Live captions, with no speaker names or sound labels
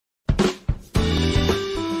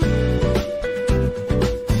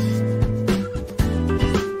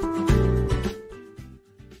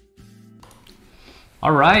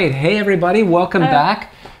All right. Hey, everybody. Welcome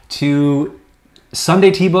back to Sunday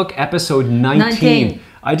Tea Book episode 19.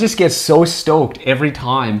 I just get so stoked every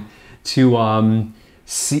time to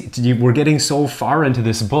see. We're getting so far into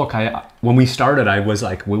this book. When we started, I was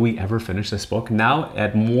like, will we ever finish this book? Now,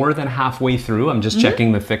 at more than halfway through, I'm just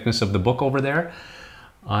checking the thickness of the book over there.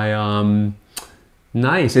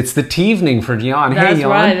 Nice. It's the teevening for Jian. That's hey, Jian.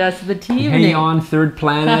 Right. That's the teevening. Hey, Jian, Third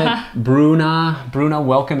Planet, Bruna,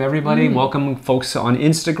 welcome everybody. Welcome folks on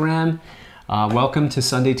Instagram. Welcome to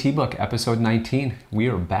Sunday Tea Book, episode 19. We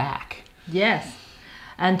are back. Yes.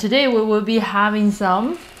 And today we will be having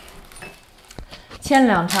some Qian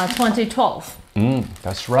Lian Cha 2012.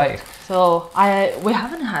 That's right. So we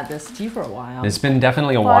haven't had this tea for a while. It's been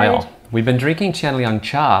definitely a while. We've been drinking Qian Lian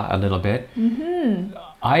Cha a little bit.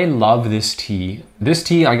 I love this tea. This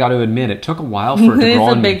tea, I got to admit, it took a while for it to grow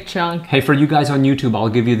on me. It's a big chunk. Hey, for you guys on YouTube, I'll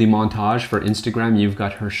give you the montage for Instagram. You've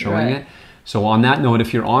got her showing it. So on that note,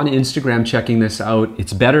 if you're on Instagram checking this out,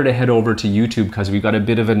 it's better to head over to YouTube because we've got a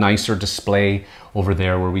bit of a nicer display over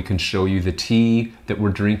there where we can show you the tea that we're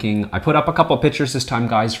drinking. I put up a couple of pictures this time,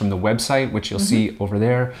 guys, from the website, which you'll see over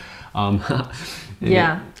there.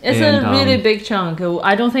 Yeah, it's a really big chunk.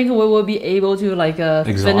 I don't think we will be able to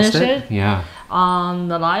finish it. Yeah. On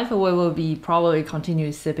the live, we will be probably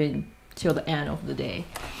continue sipping till the end of the day.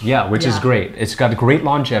 Yeah, which is great. It's got great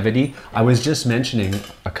longevity. I was just mentioning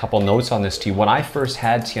a couple notes on this tea. When I first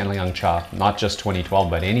had Qian Lian Cha, not just 2012,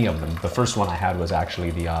 but any of them, the first one I had was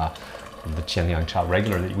actually the Qian Lian Cha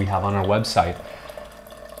regular that we have on our website.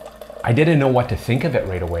 I didn't know what to think of it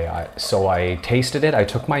right away. So I tasted it, I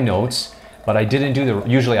took my notes, but I didn't do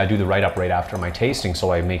usually I do the write-up right after my tasting,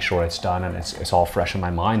 so I make sure it's done and it's all fresh in my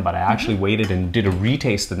mind, but I actually waited and did a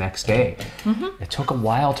retaste the next day. It took a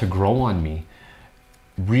while to grow on me.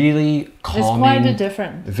 Really calming. It's quite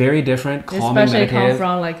different. Very different, calming, especially meditative. come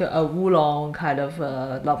from like a oolong kind of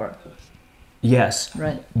lover. Yes.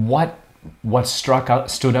 Right. What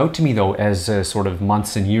stood out to me though as sort of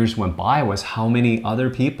months and years went by was how many other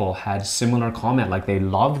people had similar comment, like they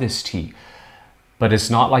love this tea, but it's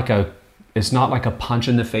not like a punch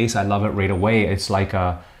in the face. I love it right away. It's like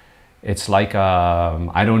a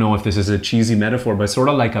I don't know if this is a cheesy metaphor, but sort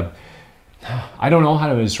of like I don't know how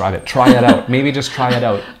to describe it. Try it out. Maybe just try it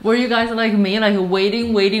out. Were you guys like me, like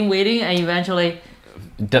waiting, and eventually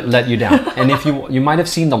let you down? And if you might have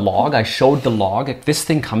seen the log, I showed the log. This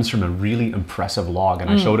thing comes from a really impressive log, and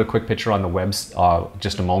I showed a quick picture on the web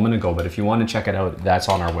just a moment ago. But if you want to check it out, that's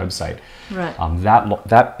on our website. Right.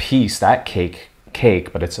 That piece, that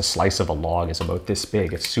cake, but it's a slice of a log, is about this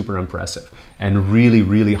big. It's super impressive and really,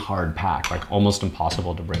 really hard packed, like almost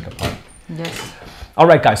impossible to break apart. Yes. All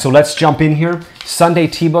right, guys, so let's jump in here. Sunday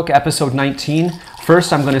Tea Book, episode 19.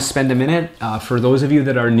 First, I'm going to spend a minute for those of you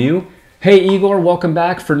that are new. Hey, Igor, welcome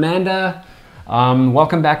back. Fernanda,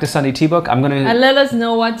 welcome back to Sunday Tea Book. And let us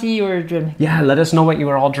know what tea you're drinking. Yeah, let us know what you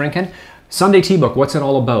are all drinking. Sunday Tea Book, what's it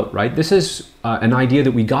all about, right? This is an idea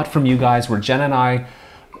that we got from you guys where Jen and I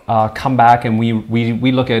come back and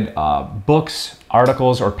we look at books,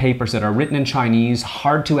 articles, or papers that are written in Chinese,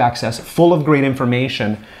 hard to access, full of great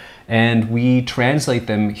information, and we translate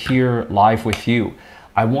them here live with you.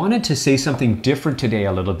 I wanted to say something different today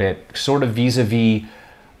a little bit, sort of vis-a-vis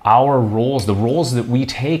our roles, the roles that we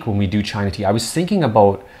take when we do China tea. I was thinking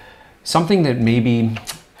about something that maybe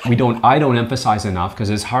I don't emphasize enough, because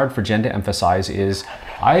it's hard for Jen to emphasize, is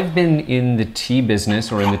I've been in the tea business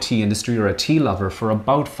or in the tea industry or a tea lover for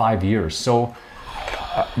about 5 years. So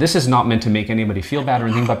this is not meant to make anybody feel bad or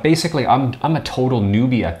anything, but basically I'm a total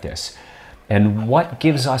newbie at this. And what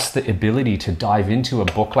gives us the ability to dive into a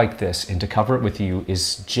book like this and to cover it with you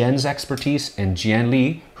is Jen's expertise, and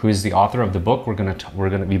Jianli, who is the author of the book we've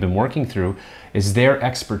been working through, is their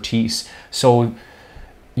expertise. So,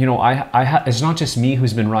 you know, it's not just me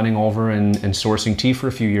who's been running over and sourcing tea for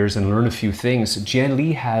a few years and learned a few things.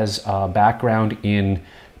 Jianli has a background in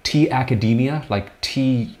tea academia, like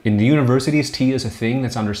tea in the universities. Tea is a thing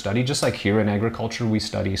that's understudied, just like here in agriculture we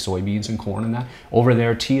study soybeans and corn and that. Over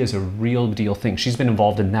there, tea is a real deal thing. She's been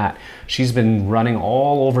involved in that. She's been running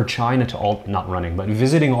all over China but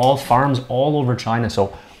visiting all farms all over China.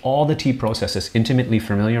 So all the tea processes, intimately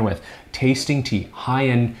familiar with, tasting tea,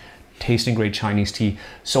 high-end tasting grade Chinese tea.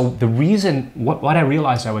 So the reason, what I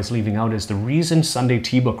realized I was leaving out is the reason Sunday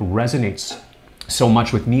Tea Book resonates so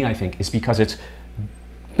much with me, I think, is because it's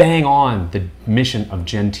bang on the mission of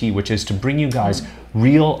ZhenTea, which is to bring you guys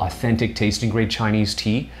real, authentic tasting grade Chinese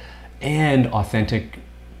tea and authentic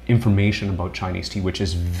information about Chinese tea, which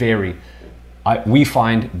is we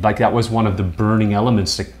find like that was one of the burning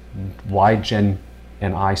elements, why Jen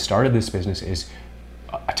and I started this business, is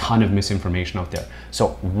a ton of misinformation out there.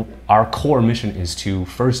 So our core mission is to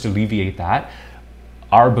first alleviate that.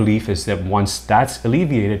 Our belief is that once that's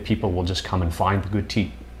alleviated, people will just come and find the good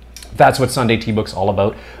tea. That's what Sunday Tea Book's all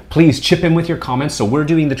about. Please chip in with your comments. So we're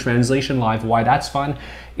doing the translation live. Why that's fun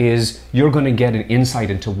is you're going to get an insight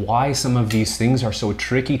into why some of these things are so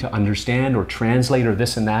tricky to understand or translate or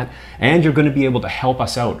this and that. And you're going to be able to help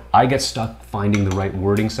us out. I get stuck finding the right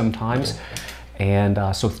wording sometimes. And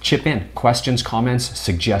so chip in. Questions, comments,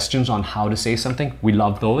 suggestions on how to say something. We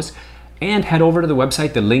love those. And head over to the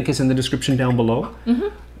website. The link is in the description down below.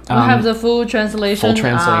 We'll have the full translation,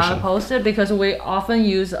 posted because we often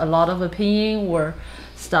use a lot of pinyin or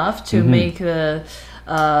stuff to make to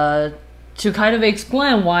kind of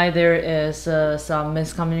explain why there is some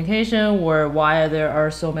miscommunication or why there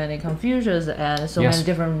are so many confusions and so many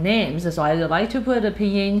different names. So I like to put a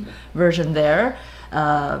pinyin version there.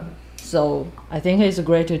 So I think it's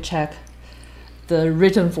great to check the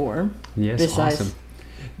written form. Yes, awesome.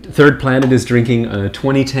 Third Planet is drinking a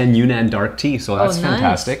 2010 Yunnan dark tea, so that's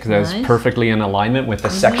fantastic. That's perfectly in alignment with the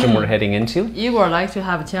section we're heading into. You would like to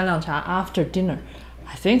have Qian Lian Cha after dinner.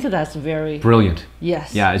 I think that's very brilliant.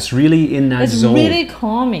 Yes. Yeah, it's really in that zone. It's really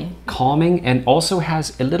calming. Calming, and also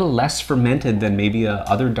has a little less fermented than maybe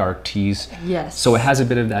other dark teas. Yes. So it has a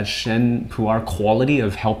bit of that Shen Pu'er quality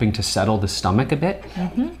of helping to settle the stomach a bit.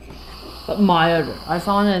 But milder. I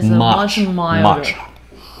found it's much milder.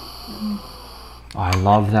 I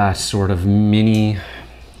love that sort of mini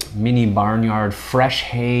barnyard, fresh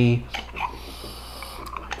hay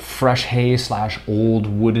 / old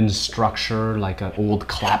wooden structure, like an old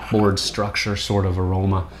clapboard structure sort of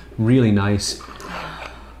aroma. Really nice.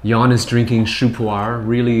 Jan is drinking Shu Pu'er,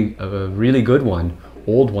 a really good one,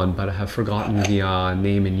 old one, but I have forgotten the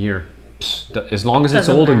name and year. As long as it's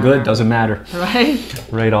old and good, doesn't matter. Right.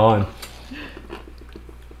 Right on.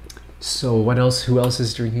 So what else? Who else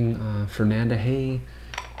is drinking? Fernanda Hay.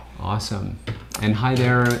 Awesome. And hi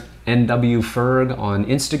there, NW Ferg on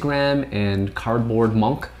Instagram and Cardboard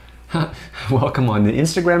Monk. Welcome on the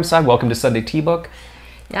Instagram side. Welcome to Sunday Tea Book.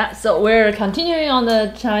 Yeah, so we're continuing on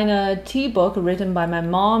the China Tea Book written by my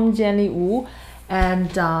mom, Jianli,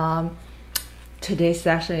 and today's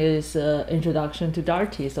session is Introduction to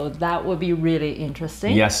Dark Tea, so that would be really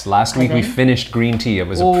interesting. Yes, last week we finished green tea. It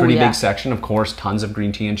was a pretty big section, of course, tons of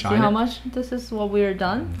green tea in China. See how much this is what we're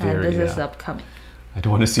done? And this is upcoming. I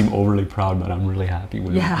don't want to seem overly proud, but I'm really happy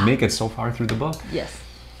we make it so far through the book. Yes.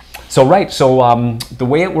 So the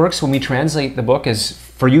way it works when we translate the book is,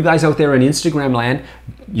 for you guys out there in Instagram land,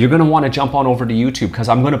 you're going to want to jump on over to YouTube, because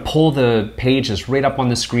I'm going to pull the pages right up on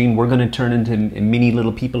the screen. We're going to turn into mini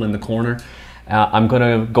little people in the corner. I'm going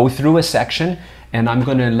to go through a section and I'm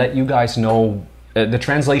going to let you guys know. The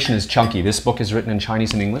translation is chunky. This book is written in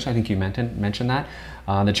Chinese and English. I think you mentioned that.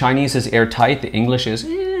 The Chinese is airtight. The English is...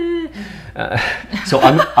 so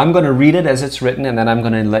I'm going to read it as it's written, and then I'm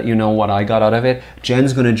going to let you know what I got out of it.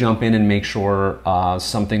 Jen's going to jump in and make sure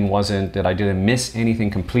that I didn't miss anything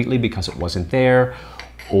completely because it wasn't there,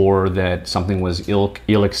 or that something was ill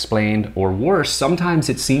explained, or worse, sometimes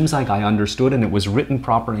it seems like I understood and it was written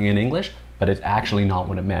properly in English, but it's actually not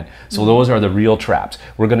what it meant. So those are the real traps.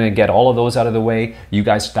 We're gonna get all of those out of the way. You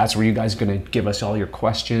guys, that's where you guys are gonna give us all your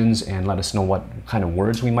questions and let us know what kind of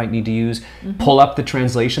words we might need to use. Pull up the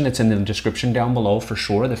translation that's in the description down below for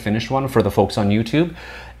sure, the finished one for the folks on YouTube.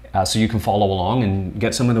 So you can follow along and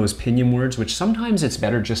get some of those pinyin words, which sometimes it's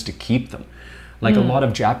better just to keep them. Like a lot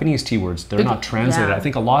of Japanese tea words, they're not translated. I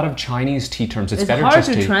think a lot of Chinese tea terms, it's better just to... It's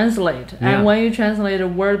hard to translate. And when you translate it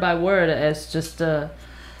word by word, it's just...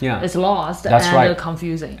 it's lost and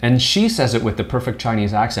confusing. And she says it with the perfect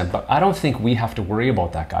Chinese accent, but I don't think we have to worry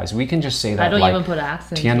about that, guys. We can just say that. I don't even put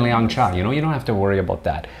accent. Qian Lian Cha, you don't have to worry about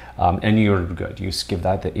that. And you're good. You just give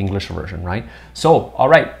that the English version, right? So, all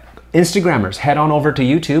right, Instagrammers, head on over to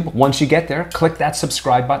YouTube. Once you get there, click that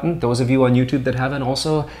subscribe button. Those of you on YouTube that haven't,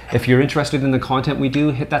 also, if you're interested in the content we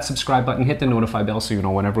do, hit that subscribe button, hit the notify bell so you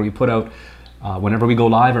know whenever we put out whenever we go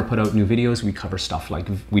live or put out new videos. We cover stuff like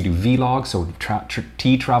we do vlogs, so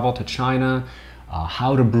tea travel to China,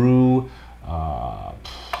 how to brew,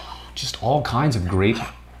 just all kinds of great,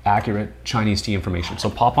 accurate Chinese tea information. So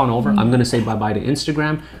pop on over. I'm going to say bye-bye to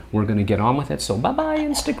Instagram. We're going to get on with it. So bye-bye,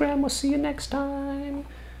 Instagram. We'll see you next time.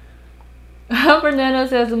 Fernando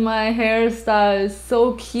says my hairstyle is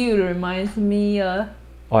so cute. It reminds me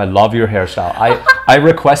Oh, I love your hairstyle. I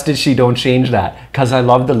requested she don't change that because I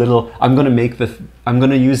love the little, I'm going to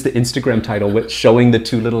use the Instagram title with showing the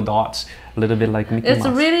two little dots, a little bit like Mickey Mouse. It's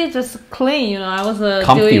really just clean, I was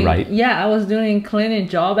comfy, right? Yeah, I was doing cleaning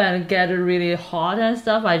job and get really hot and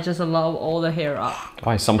stuff. I just love all the hair up.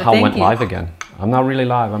 Oh, I somehow went live again. I'm not really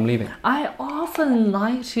live, I'm leaving. I often often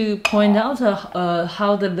like to point out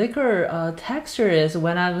how the liquor texture is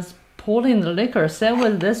when I was pouring the liquor. Same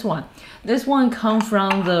with this one. This one comes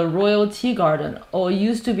from the royal tea garden, or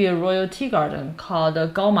used to be a royal tea garden called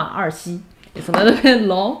Gaoma Erxi. It's a little bit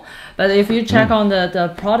long, but if you check on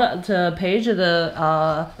the product page,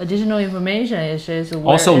 the additional information, it says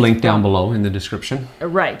where also linked down below in the description.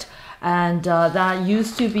 Right. And that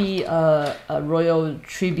used to be a royal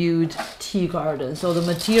tribute tea garden. So the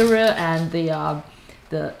material and the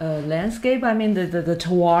landscape, I mean the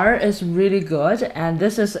terroir is really good. And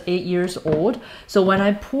this is 8 years old. So when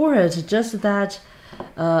I pour it, just that,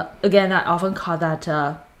 again, I often call that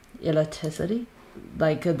elasticity.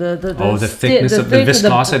 Like the thickness of the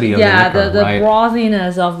viscosity of the liquor, the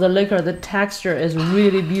frothiness of the liquor, the texture is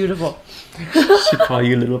really beautiful. She call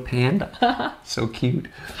you little panda. So cute.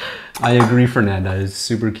 I agree, Fernanda. It's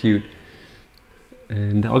super cute.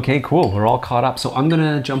 And okay, cool. We're all caught up. So I'm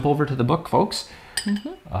gonna jump over to the book, folks.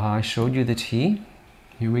 I showed you the tea.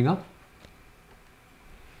 Here we go.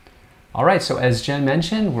 All right. So as Jen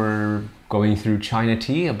mentioned, we're going through China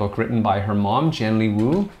Tea, a book written by her mom, Jianli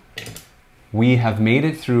Wu. We have made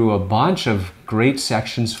it through a bunch of great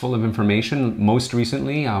sections full of information. Most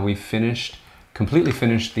recently, we completely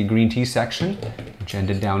finished the green tea section, which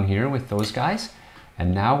ended down here with those guys.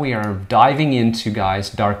 And now we are diving into, guys,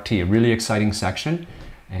 dark tea, a really exciting section,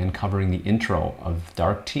 and covering the intro of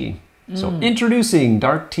dark tea. So introducing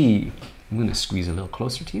dark tea. I'm gonna squeeze a little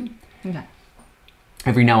closer to you. Okay.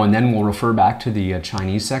 Every now and then we'll refer back to the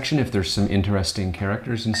Chinese section if there's some interesting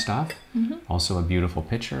characters and stuff. Also a beautiful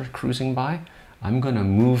picture cruising by. I'm gonna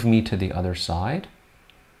move me to the other side.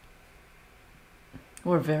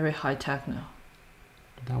 We're very high tech now.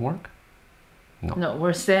 Did that work? No. No,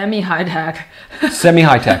 we're semi-high tech.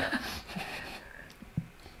 Semi-high tech.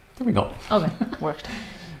 There we go. Okay, worked.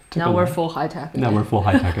 Now we're full high tech. Now we're full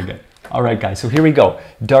high tech again. All right, guys, so here we go.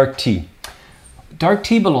 Dark tea. Dark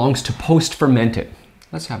tea belongs to post-fermented.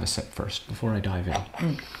 Let's have a sip first before I dive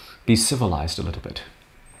in. Be civilized a little bit.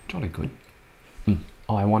 Jolly good.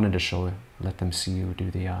 Oh, I wanted to let them see you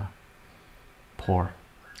do the pour.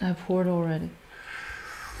 I poured already.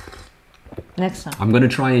 Next time. I'm going to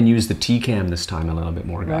try and use the tea cam this time a little bit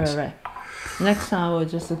more, guys. Right. Next time we'll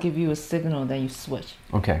just give you a signal, then you switch.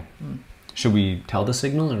 Okay. Should we tell the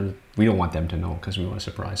signal, or we don't want them to know because we want to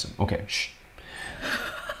surprise them? Okay, shh.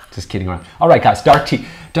 Just kidding around. All right, guys, dark tea.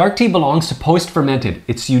 Dark tea belongs to post-fermented.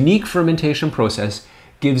 Its unique fermentation process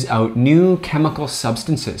gives out new chemical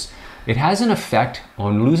substances. It has an effect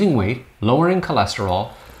on losing weight, lowering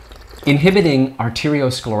cholesterol, inhibiting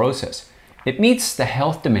arteriosclerosis. It meets the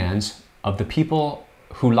health demands of the people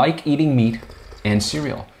who like eating meat and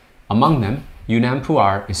cereal. Among them, Yunnan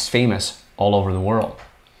Pu'er is famous all over the world.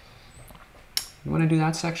 You want to do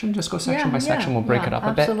that section? Just go section by section. We'll break it up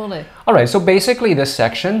a bit. Absolutely. All right, so basically this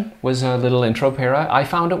section was a little intro para. I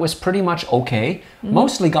found it was pretty much okay.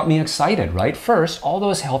 Mostly got me excited, right? First, all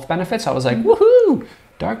those health benefits. I was like, woohoo,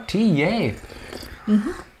 dark tea, yay.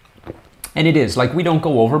 And it is, like, we don't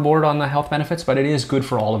go overboard on the health benefits, but it is good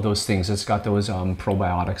for all of those things. It's got those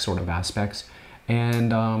probiotic sort of aspects.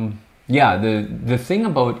 And yeah, the thing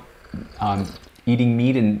about eating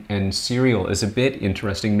meat and cereal is a bit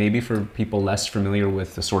interesting, maybe for people less familiar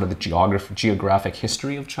with the sort of the geographic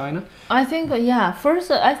history of China. I think, yeah, first,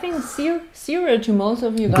 I think cereal to most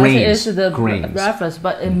of you guys is the reference,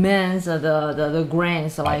 but it means the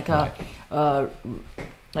grains, like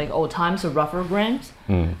old times, rougher grains,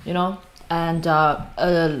 you know? And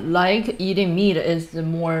like eating meat is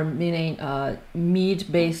more meaning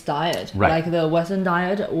meat-based diet, like the Western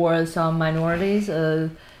diet, or some minorities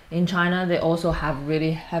in China, they also have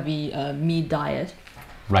really heavy meat diet.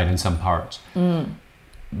 Right, in some parts.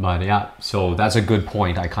 But yeah, so that's a good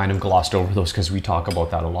point. I kind of glossed over those because we talk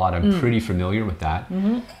about that a lot. I'm pretty familiar with that.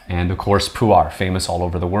 And of course, Pu'er, famous all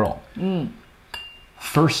over the world.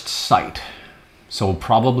 First sight. So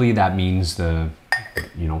probably that means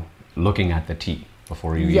looking at the tea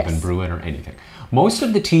before you even brew it or anything. Most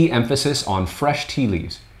of the tea emphasis on fresh tea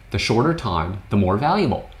leaves. The shorter time, the more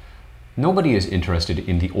valuable. Nobody is interested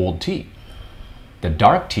in the old tea. The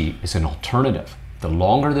dark tea is an alternative. The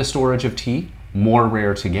longer the storage of tea, more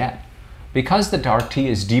rare to get. Because the dark tea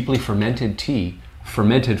is deeply fermented tea,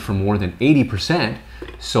 fermented for more than 80%,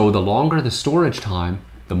 so the longer the storage time,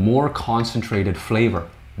 the more concentrated flavor.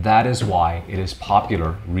 That is why it is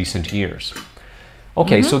popular recent years.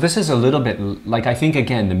 Okay, so this is a little bit, like, I think,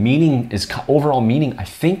 again, the meaning is, overall meaning, I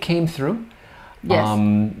think, came through. Yes,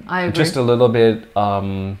 I agree. Just a little bit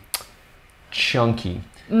chunky.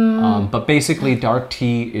 But basically, dark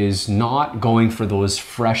tea is not going for those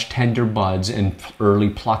fresh, tender buds and early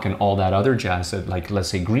pluck and all that other jazz that, like, let's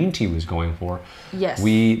say, green tea was going for. Yes.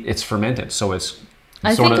 It's fermented, so it's.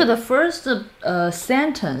 I think the first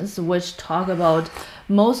sentence, which talk about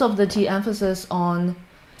most of the tea emphasis on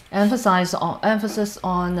fresh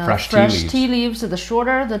tea leaves, the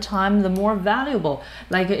shorter the time, the more valuable.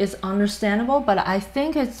 Like, it's understandable, but I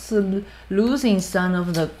think it's losing some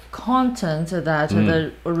of the content that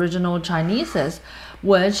the original Chinese is,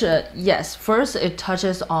 which yes, first it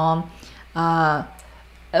touches on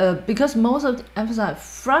because most of emphasize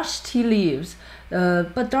fresh tea leaves.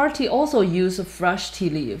 But dark tea also use fresh tea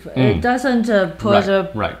leaf. It doesn't put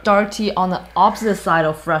dark tea on the opposite side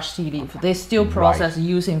of fresh tea leaf. They still process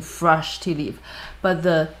using fresh tea leaf. But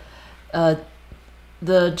the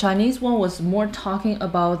Chinese one was more talking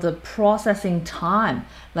about the processing time.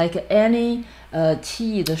 Like any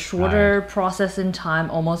tea, the shorter processing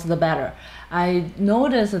time, almost the better. I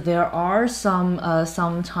noticed there are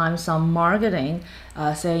sometimes some marketing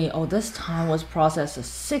saying, oh, this time was processed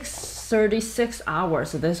 36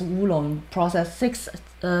 hours. This oolong processed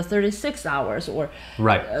 36 hours, or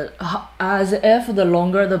as if the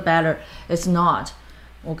longer the better. It's not,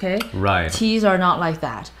 okay? Right. Teas are not like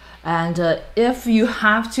that. And if you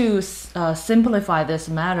have to simplify this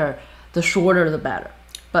matter, the shorter the better.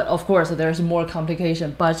 But of course, there's more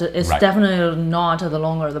complication, but it's definitely not the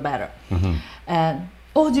longer the better. And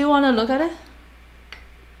do you want to look at it?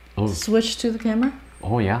 Switch to the camera.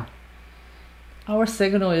 Oh yeah. Our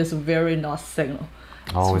signal is very not signal.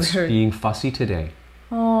 It's being fussy today.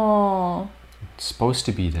 It's supposed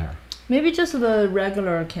to be there. Maybe just the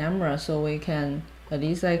regular camera, so we can at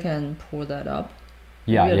least I can pull that up.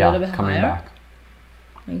 Yeah, maybe a little bit coming higher. back.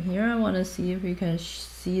 And here I want to see if we can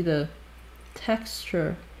see the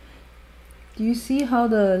texture. Do you see how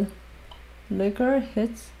the liquor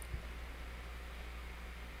hits?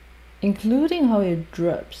 Including how it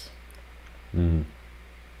drips.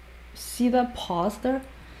 See that pause there?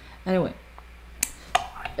 Anyway,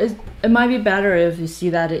 it might be better if you see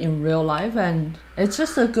that in real life, and it's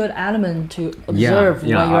just a good element to observe when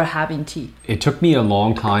you're having tea. It took me a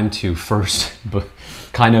long time to first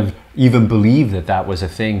kind of even believe that was a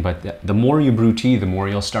thing, but the more you brew tea, the more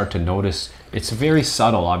you'll start to notice it's very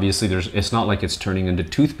subtle. Obviously, it's not like it's turning into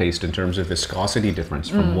toothpaste in terms of viscosity difference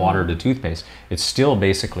from water to toothpaste. It's still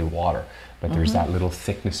basically water, but there's that little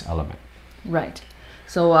thickness element. Right.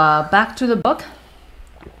 So back to the book.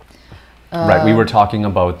 Right, we were talking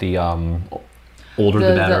about the older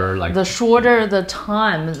the better. Like the shorter the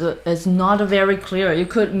time, it's not very clear. It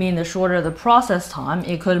could mean the shorter the process time.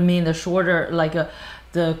 It could mean the shorter, like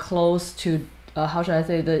the close to how should I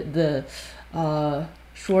say the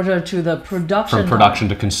shorter to the production. From production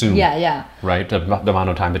to consume. Yeah. Right, the amount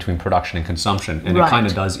of time between production and consumption, and it kind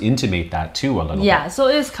of does intimate that too a little bit. Yeah, so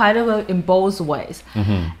it's kind of in both ways.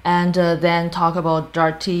 And then talk about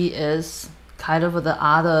dark tea is kind of the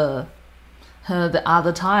other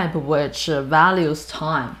type, which values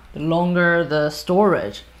time, the longer the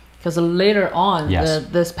storage, because later on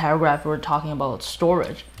this paragraph we're talking about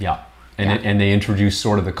storage. And they introduce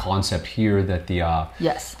sort of the concept here that the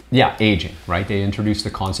aging, right? They introduce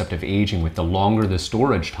the concept of aging with the longer the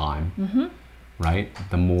storage time, right?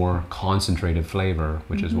 The more concentrated flavor,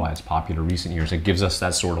 which is why it's popular recent years. It gives us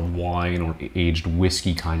that sort of wine or aged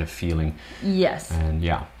whiskey kind of feeling. Yes. And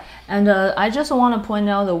And I just want to point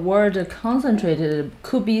out the word concentrated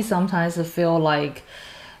could be sometimes feel like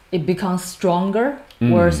it becomes stronger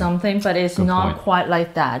or something, but it's not quite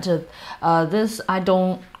like that. This I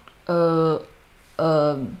don't.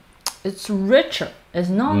 It's richer. It's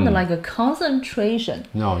not like a concentration.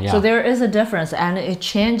 So there is a difference, and it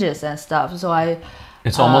changes and stuff. So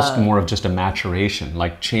it's almost more of just a maturation,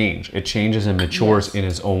 like change. It changes and matures in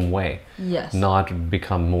its own way. Not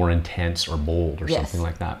become more intense or bold or something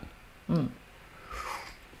like that.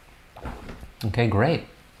 Okay, great.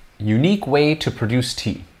 Unique way to produce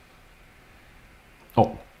tea.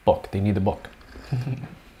 Oh, book. They need the book.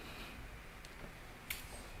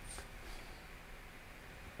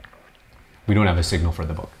 We don't have a signal for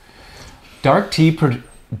the book. Dark tea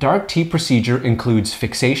procedure includes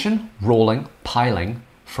fixation, rolling, piling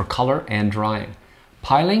for color and drying.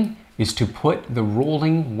 Piling is to put the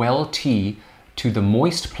rolling well tea to the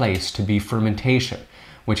moist place to be fermentation,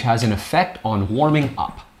 which has an effect on warming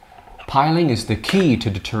up. Piling is the key to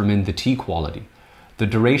determine the tea quality. The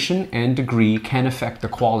duration and degree can affect the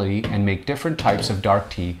quality and make different types of dark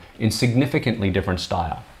tea in significantly different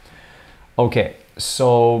style. Okay,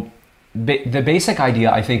 so the basic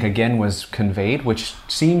idea, I think, again, was conveyed, which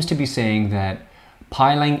seems to be saying that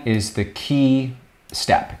piling is the key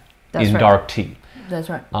step in dark tea. That's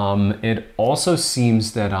right. It also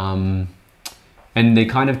seems that, and they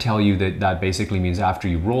kind of tell you that basically means after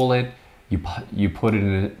you roll it, you put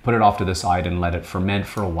it off to the side and let it ferment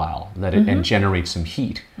for a while, let it and generate some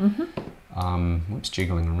heat. What's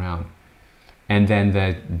jiggling around? And then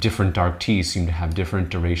the different dark teas seem to have different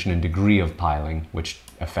duration and degree of piling, which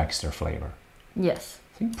affects their flavor. Yes.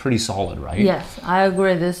 I think pretty solid, right? Yes, I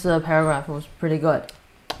agree. This paragraph was pretty good.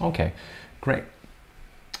 Okay, great.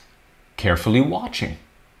 Carefully watching.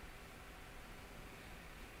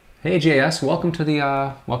 Hey JS, welcome to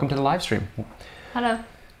the live stream. Hello.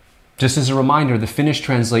 Just as a reminder, the Finnish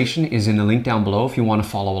translation is in the link down below if you want to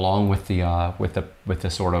follow along with the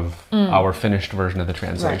sort of our finished version of the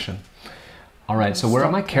translation. Right. All right, so where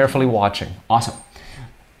am I? Carefully watching. Awesome.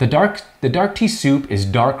 The dark tea soup is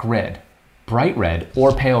dark red, bright red,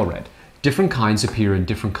 or pale red. Different kinds appear in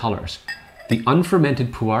different colors. The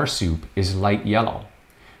unfermented pu'er soup is light yellow,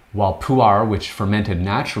 while pu'er, which fermented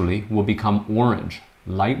naturally, will become orange,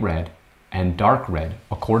 light red, and dark red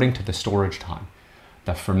according to the storage time.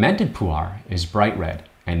 The fermented pu'er is bright red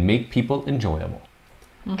and make people enjoyable.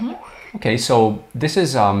 Okay, so this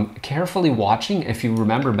is carefully watching. If you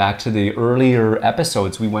remember back to the earlier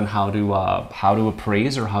episodes, we went how to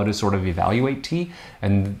appraise or how to sort of evaluate tea,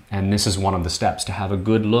 and this is one of the steps to have a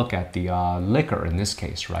good look at the liquor in this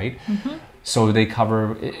case, right? So they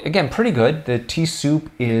cover again pretty good. The tea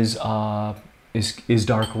soup is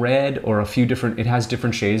dark red or a few different. It has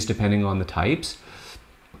different shades depending on the types.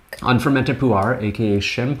 Unfermented pu'er, aka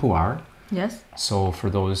Shen pu'er. Yes. So for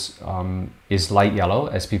those, is light yellow,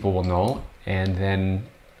 as people will know. And then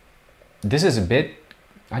this is a bit,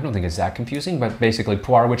 I don't think it's that confusing, but basically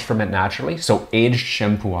pu'er which ferment naturally. So aged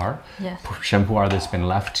Shen pu'er, yes. Shen pu'er that's been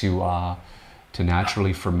left to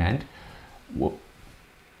naturally ferment.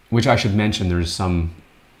 Which I should mention, there's some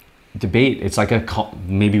debate. It's like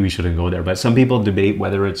maybe we shouldn't go there, but some people debate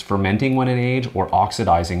whether it's fermenting when it ages or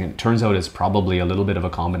oxidizing. It turns out it's probably a little bit of a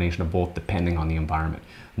combination of both depending on the environment.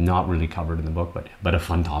 Not really covered in the book, but a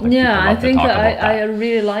fun topic. Yeah, I think I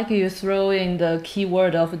really like you throw in the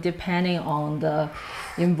keyword of depending on the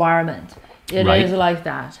environment. It right? is like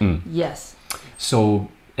that. Yes. So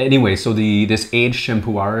anyway, so this aged Shen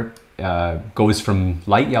pu'er goes from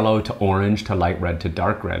light yellow to orange to light red to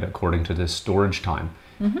dark red according to the storage time.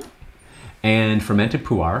 And fermented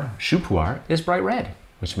pu'er, shu pu'er, is bright red,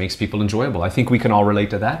 which makes people enjoyable. I think we can all relate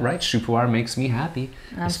to that, right? Shu pu'er makes me happy,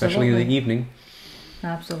 especially in the evening.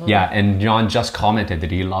 Absolutely. Yeah, and John just commented that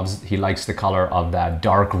he likes the color of that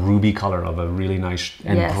dark ruby color of a really nice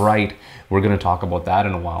and yes. bright. We're going to talk about that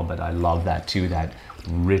in a while, but I love that too, that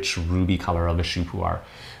rich ruby color of a shu pu'er.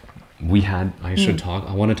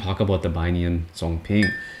 I want to talk about the Nian Ping,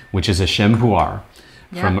 which is a Shen pu'er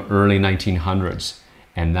from early 1900s.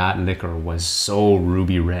 And that liquor was so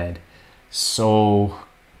ruby red, so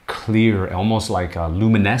clear, almost like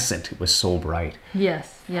luminescent. It was so bright.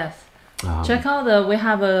 Yes, yes. Check out we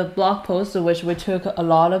have a blog post which we took a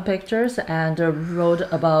lot of pictures and wrote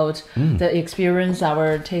about the experience,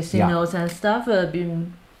 our tasting notes and stuff.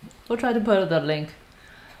 We'll try to put the link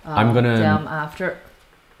down after.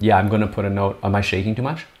 Yeah, I'm gonna put a note. Am I shaking too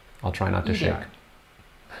much? I'll try not to shake.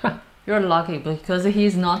 You're lucky because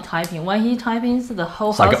he's not typing. When he typing, the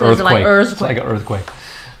whole house is like earthquake. It's like an earthquake.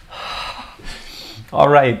 All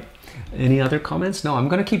right. Any other comments? No, I'm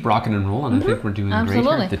going to keep rocking and rolling. I think we're doing great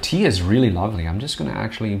here. The tea is really lovely. I'm just going to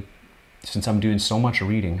actually, since I'm doing so much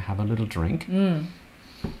reading, have a little drink.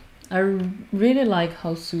 I really like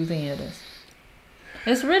how soothing it is.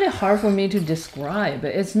 It's really hard for me to describe.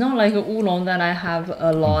 It's not like oolong that I have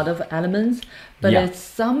a lot of elements, but it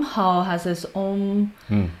somehow has its own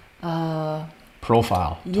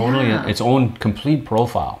profile. Totally its own complete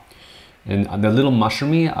profile. And the little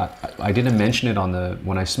mushroomy, I didn't mention it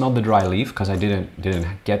when I smelled the dry leaf because I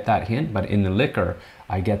didn't get that hint, but in the liquor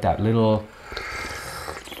I get that little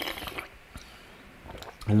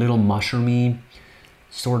mushroomy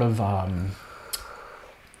sort of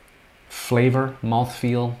flavor,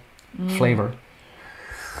 mouthfeel flavor.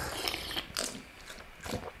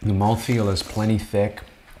 The mouthfeel is plenty thick.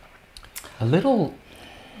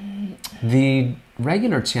 The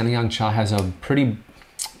regular Qian Lian Cha has a pretty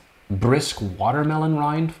brisk watermelon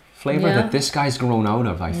rind flavor that this guy's grown out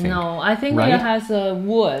of, I think. No, I think it has a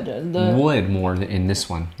wood. Wood more in this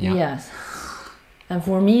one. Yeah. Yes. And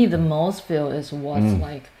for me, the mouthfeel is what's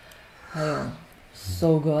like,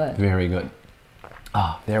 so good. Very good.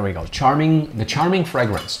 Ah, there we go. The charming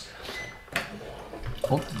fragrance.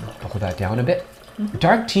 Oh, I'll put that down a bit.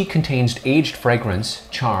 Dark tea contains aged fragrance,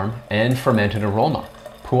 charm, and fermented aroma.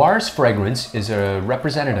 Pu'er's fragrance is a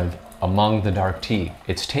representative among the dark tea.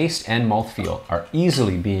 Its taste and mouthfeel are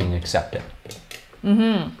easily being accepted.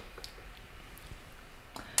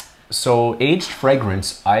 So aged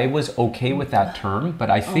fragrance, I was okay with that term, but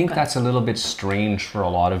I think that's a little bit strange for a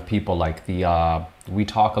lot of people. Like we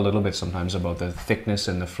talk a little bit sometimes about the thickness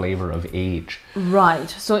and the flavor of age. Right.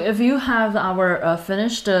 So if you have our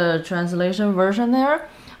finished translation version there,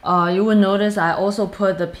 you will notice I also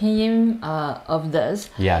put the pinyin of this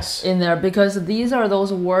in there, because these are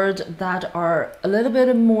those words that are a little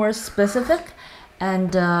bit more specific.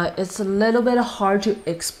 And it's a little bit hard to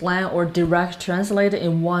explain or direct translate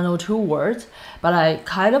in 1 or 2 words, but I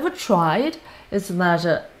kind of tried. It's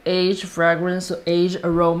that aged fragrance, aged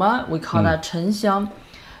aroma. We call that 沉香.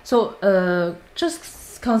 So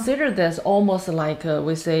just consider this almost like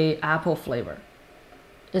we say apple flavor.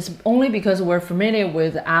 It's only because we're familiar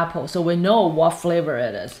with apple, so we know what flavor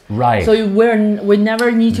it is. Right. So we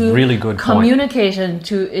never need to really good communication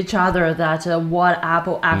to each other that what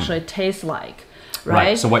apple actually tastes like.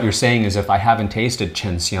 Right. So what you're saying is, if I haven't tasted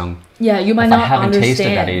沉香, you might not understand. If I haven't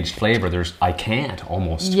tasted that aged flavor, I can't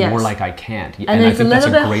almost. More like I can't. And it's a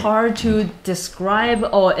little bit hard to describe.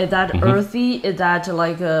 Oh, is that earthy? Is that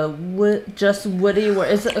like just woody? Or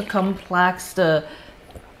it's a complex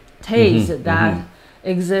taste that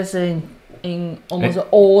exists in almost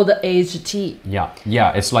all the aged tea. Yeah.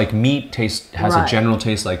 It's like meat has a general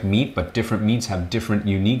taste like meat, but different meats have different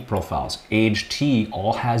unique profiles. Aged tea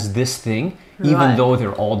all has this thing. Even though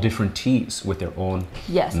they're all different teas with their own.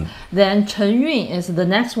 Yes. Then 沉韵 is the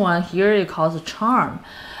next one. Here it calls charm.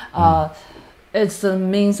 It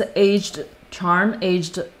means aged charm,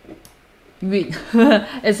 aged yun.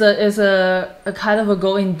 it's a kind of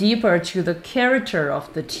going deeper to the character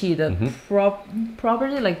of the tea, the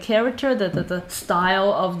property, like character, the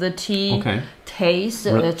style of the tea. Taste.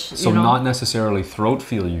 So not necessarily throat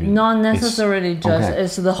feel yun. Not necessarily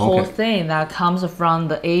it's the whole thing that comes from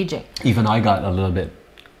the aging. Even I'm a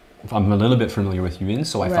little bit familiar with yun,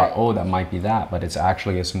 so I thought, oh, that might be that, but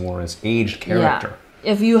it's more as aged character.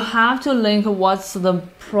 If you have to link what's the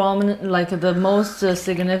prominent, like the most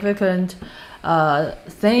significant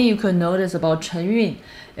thing you could notice about 沉韵,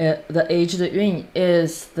 the aged yun,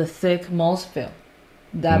 is the thick mouthfeel.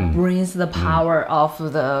 That brings the power of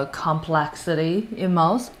the complexity in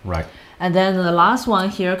mouth. Right. And then the last one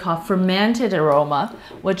here called fermented aroma,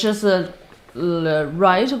 which is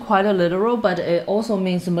quite a literal, but it also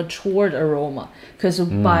means matured aroma. Because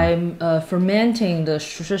by fermenting the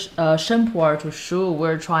shen pu'er to shu,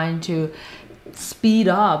 we're trying to speed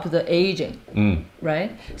up the aging,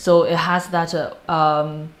 right? So it has that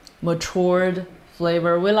matured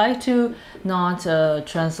flavor. We like to not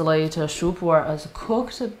translate shu pu'er as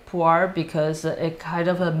cooked pu'er, because it kind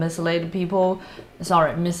of mislead people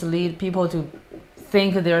to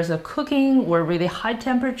think there's a cooking or really high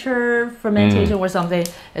temperature fermentation or something.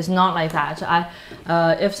 It's not like that.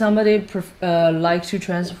 If somebody likes to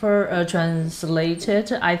translate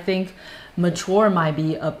it, I think mature might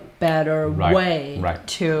be a better way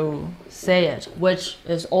to say it, which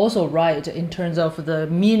is also right in terms of the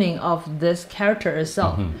meaning of this character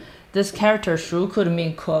itself. This character shu could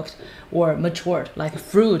mean cooked or matured, like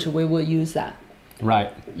fruit. We would use that.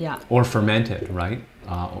 Right. Yeah. Or fermented, right?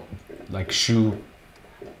 Like shu.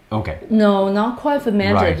 Okay. No, not quite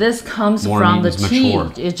fermented. This comes from the tea.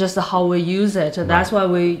 It's just how we use it. That's why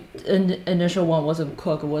initial one wasn't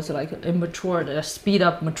cooked. It was like a matured, a speed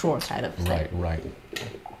up mature kind of thing. Right.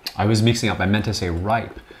 I was mixing up. I meant to say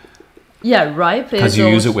ripe. Yeah, ripe. Because you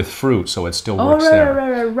use it with fruit, so it still works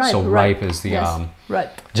there. Right. So ripe is the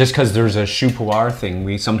just because there's a shu pu'er thing,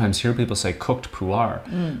 we sometimes hear people say cooked pu'er,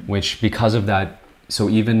 which because of that. So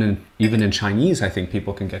even in Chinese, I think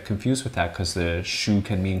people can get confused with that because the shu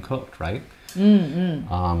can mean cooked, right?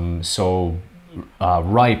 So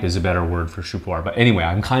ripe is a better word for shu pu'er. But anyway,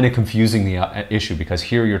 I'm kind of confusing the issue because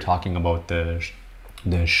here you're talking about the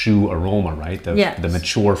shu aroma, right? The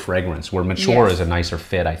mature fragrance, where mature is a nicer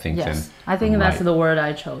fit, I think. Than I think that's the word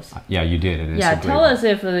I chose. Yeah, you did. And it's tell us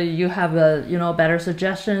if you have better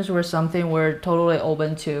suggestions or something. We're totally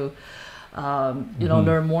open to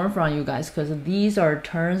learn more from you guys, because these are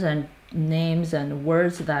terms and names and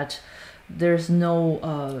words that there's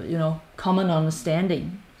no common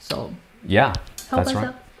understanding. So yeah, that's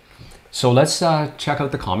right. So let's check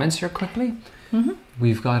out the comments here quickly.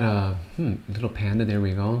 We've got a little panda. There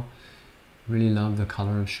we go. Really love the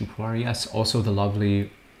color of shu pu'er. Yes, also the lovely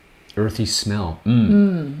earthy smell.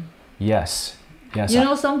 Yes. Yes.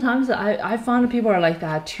 Sometimes I find people are like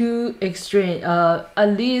that, too extreme.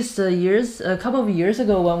 At least a couple of years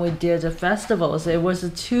ago when we did the festivals, it was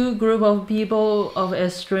two group of people of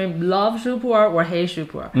extreme love shu pu'er or hate shu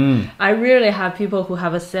pu'er. I rarely have people who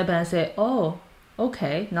have a sip and say, oh,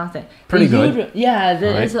 okay, nothing. Pretty good. Yeah,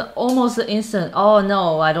 it's almost instant. Oh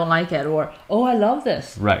no, I don't like it, or oh, I love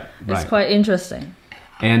this. Right. It's quite interesting.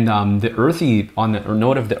 And the earthy, on the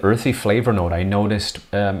note of the earthy flavor note, I noticed,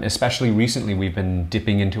 especially recently, we've been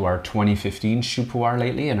dipping into our 2015 Shu Pu'er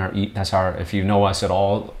lately, and that's our, if you know us at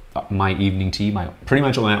all, my evening tea, pretty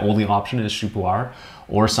much my only option is Shu Pu'er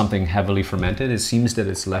or something heavily fermented. It seems that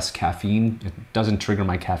it's less caffeine. It doesn't trigger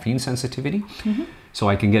my caffeine sensitivity, so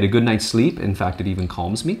I can get a good night's sleep. In fact, it even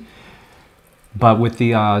calms me. But with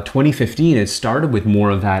the 2015, it started with more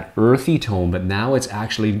of that earthy tone, but now it's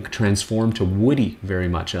actually transformed to woody very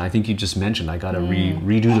much. And I think you just mentioned I got to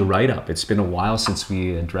redo the write-up. It's been a while since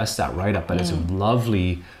we addressed that write-up, but it's a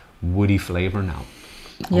lovely woody flavor now.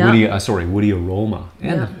 Yeah. Woody aroma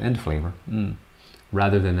and flavor,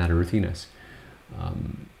 rather than that earthiness.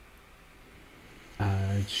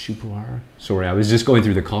 Shu Pu'er. Sorry, I was just going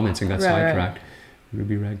through the comments and got sidetracked.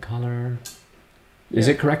 Ruby red color. Is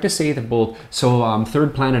it correct to say that both, so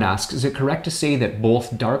Third Planet asks, is it correct to say that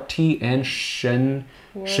both dark tea and Shen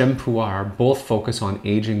Pu'er both focus on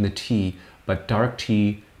aging the tea, but dark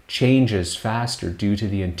tea changes faster due to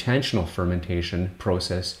the intentional fermentation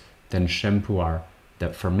process than Shen Pu'er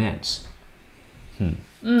that ferments?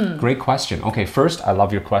 Great question. Okay, first, I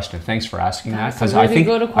love your question. Thanks for asking that, because I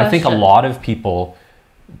think a lot of people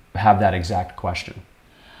have that exact question.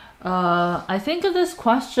 I think this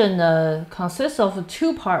question consists of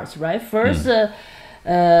two parts, right? First,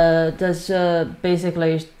 does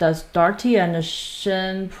dark tea and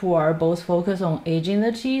Shen Pu'er both focus on aging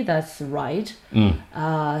the tea? That's right.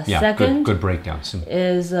 Yeah, second, good breakdown.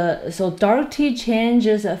 Is so dark tea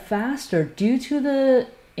changes faster due to the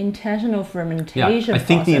intentional fermentation. Yeah, I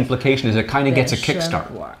think the implication is it kind of gets a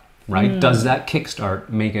kickstart, right? Does that kickstart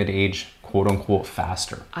make it age quote unquote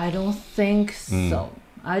faster? I don't think so.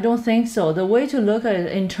 I don't think so. The way to look at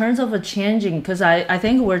it in terms of a changing, because I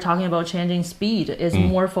think we're talking about changing speed, is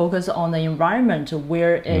more focused on the environment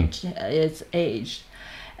where it's aged.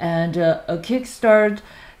 And a kickstart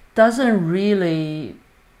doesn't really,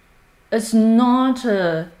 it's not,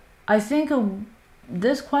 I think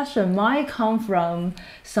this question might come from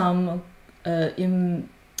some thought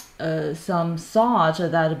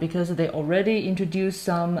that because they already introduced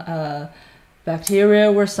some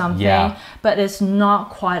bacteria or something, but it's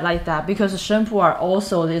not quite like that, because Shen Pu'er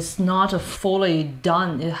also is not fully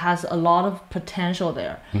done. It has a lot of potential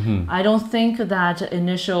there. I don't think that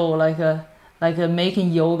initial like a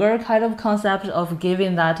making yogurt kind of concept of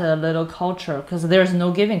giving that a little culture, because there's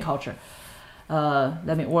no giving culture.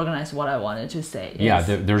 Let me organize what I wanted to say.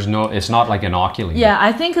 There's no, it's not like inoculating. Yeah,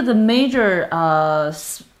 I think the major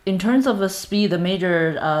in terms of the speed, the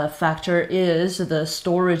major factor is the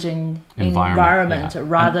storage environment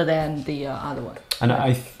rather than the other one. And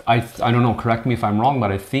I don't know, correct me if I'm wrong,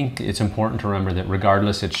 but I think it's important to remember that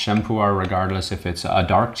regardless it's Shen Pu'er, regardless if it's a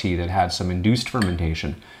dark tea that had some induced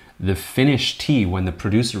fermentation, the finished tea when the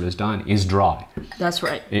producer is done is dry. That's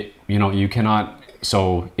right. You cannot,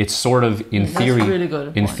 so it's sort of in theory, that's really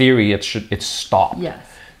good in theory it's stopped. Yes.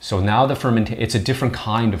 So now the it's a different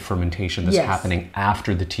kind of fermentation that's happening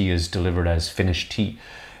after the tea is delivered as finished tea.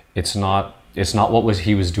 It's not what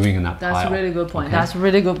he was doing in that pile. That's a really good point. Okay? That's a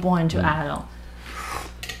really good point to add on.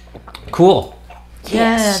 Cool.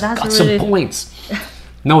 Yeah, that's got really some points.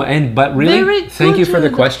 No, but really, thank you for the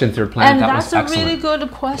question, Third Planet. And that that's was excellent. A really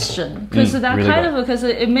good question, because that really kind of, because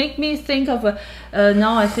it made me think of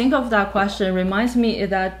now I think of that question, reminds me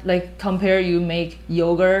that like compare you make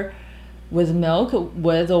yogurt with milk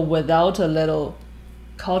with or without a little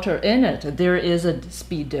culture in it, there is a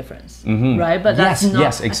speed difference, right? But that's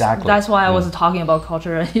not, exactly. That's why I was talking about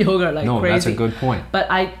culture and yogurt like crazy. No, that's a good point. But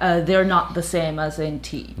they're not the same as in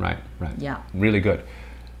tea. Right. Yeah. Really good.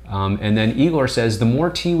 And then Igor says, the more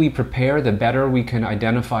tea we prepare, the better we can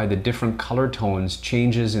identify the different color tones,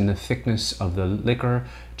 changes in the thickness of the liquor,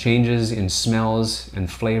 changes in smells and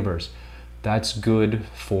flavors. That's good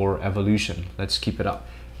for evolution. Let's keep it up.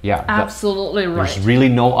 Yeah, absolutely right. There's really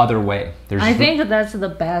no other way. I think that's the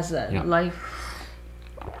best. The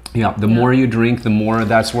more you drink, the more,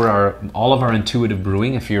 that's where all of our intuitive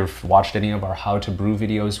brewing, if you've watched any of our how to brew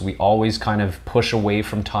videos, we always kind of push away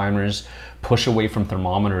from timers, push away from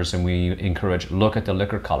thermometers, and we encourage, look at the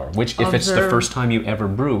liquor color, which if it's the first time you ever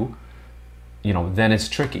brew, then it's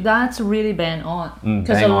tricky. That's really bang on.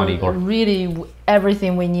 Bang on, Igor. Really,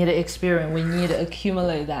 everything we need to experience, we need to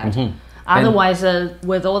accumulate that. Otherwise,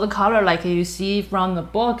 with all the color, like you see from the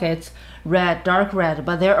book, it's red, dark red,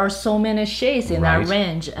 but there are so many shades in that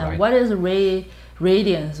range. And what is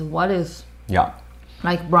radiance? What is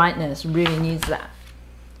like brightness? Really needs that.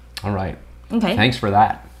 All right. Okay. Thanks for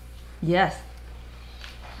that. Yes.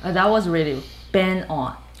 That was really bang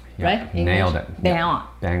on, yeah, right? Nailed it. Bang yeah. on.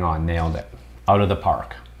 Bang on, nailed it. Out of the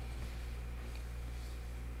park.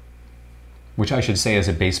 Which I should say is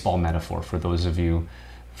a baseball metaphor for those of you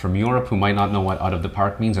from Europe who might not know what out of the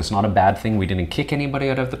park means. It's not a bad thing. We didn't kick anybody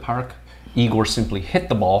out of the park. Igor simply hit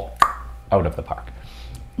the ball out of the park,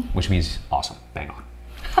 which means awesome, bang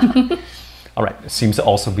on. All right, it seems to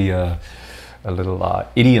also be a little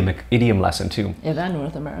idiom lesson too. Is that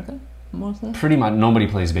North America mostly? Pretty much nobody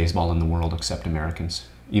plays baseball in the world except Americans.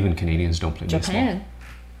 Even Canadians don't play Japan.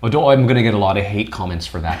 baseball. Oh, I'm going to get a lot of hate comments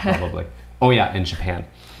for that probably. Oh yeah, in Japan.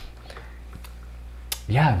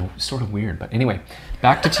 Yeah, sort of weird, but anyway,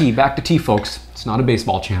 back to tea, folks. It's not a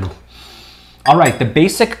baseball channel. All right, the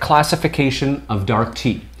basic classification of dark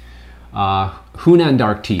tea. Hunan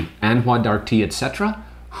dark tea, Anhua dark tea, etc.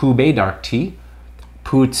 Hubei dark tea,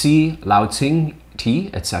 Pu'er, Laoqing tea,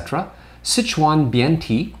 etc. Sichuan bian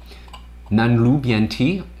tea, Nanlu bian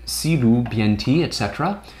tea, Silu bian tea,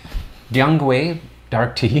 etc. Jiangui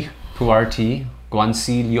dark tea, Pu'er tea,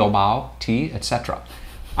 Guanxi liubao tea, etc.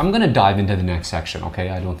 I'm going to dive into the next section, okay?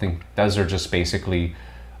 I don't think those are just basically,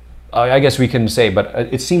 I guess we can say, but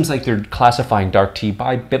it seems like they're classifying dark tea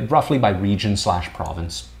roughly by region /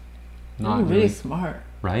 province. Not really smart.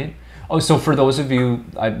 Right? Oh, so for those of you,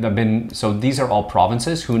 so these are all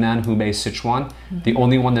provinces, Hunan, Hubei, Sichuan. Mm-hmm. The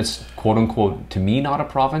only one that's quote unquote, to me, not a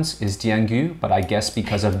province is Diangu, but I guess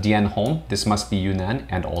because of Dianhong, this must be Yunnan,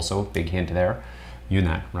 and also, big hint there,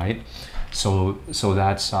 Yunnan, right? So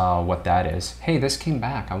that's what that is. Hey, this came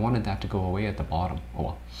back. I wanted that to go away at the bottom. Oh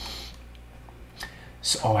well.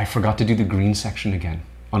 So, I forgot to do the green section again.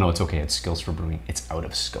 Oh no, it's okay. It's skills for brewing. It's out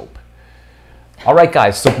of scope. All right,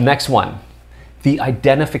 guys. So next one, the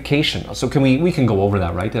identification. So we can go over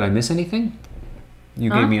that, right? Did I miss anything? You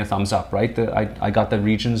gave me a thumbs up, right? I got the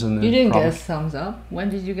regions and the. You didn't get a thumbs up. When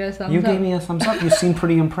did you get a thumbs up? You gave me a thumbs up. You seem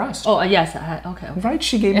pretty impressed. Oh yes, okay. Right?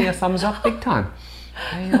 She gave me a thumbs up, big time.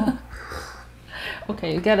 There you go.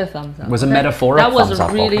 Okay, you get a thumbs up. It was a metaphoric thumbs up. That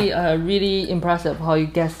was really, really impressive how you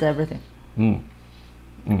guessed everything.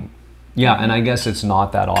 Yeah, and I guess it's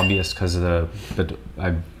not that obvious because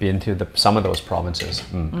I've been to some of those provinces.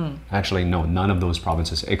 Actually, no, none of those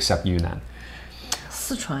provinces except Yunnan.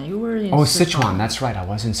 Sichuan, you were in Sichuan, that's right, I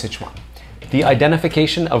was in Sichuan. The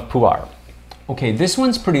identification of Pu'er. Okay, this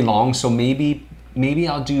one's pretty long, so maybe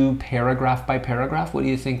I'll do paragraph by paragraph. What do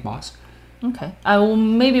you think, boss? Okay.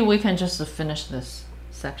 Maybe we can just finish this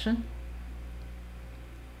section.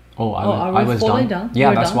 I was done.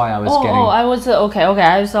 Yeah, that's why I was getting. I was okay.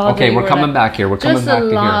 I saw. Okay, we're coming back here. We're coming back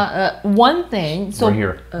to here. One thing. So we're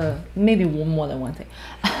here. Maybe more than one thing.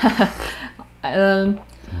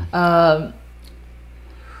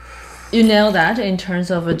 You know that in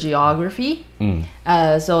terms of geography.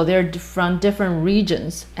 So they're from different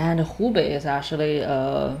regions, and Hubei is actually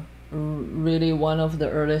really one of the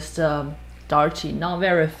earliest dark tea, not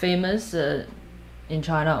very famous in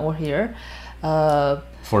China or here.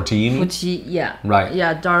 For tea? For tea, yeah. Right.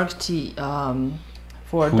 Yeah, dark tea.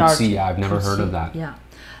 For Fu dark tea, I've never heard of that. Yeah.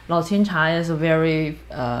 Laoqing Cha is a very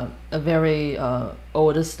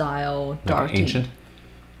old style dark tea. Ancient?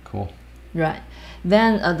 Cool. Right.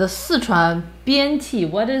 Then the Sichuan bian tea.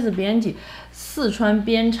 What is bian tea? Sichuan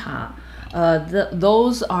bian cha.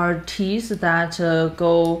 Those are teas that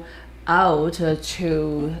go out to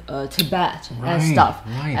Tibet and stuff.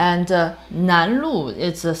 Right. And Nanlu,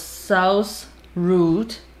 it's a south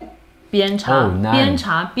route. Bian cha. Bian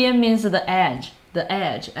cha. Bian means the edge.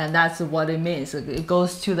 And that's what it means. It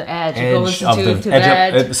goes to the edge. It goes to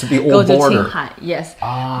Tibet. It's the old border. Qinghai. Yes.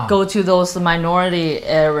 Go to those minority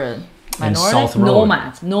areas.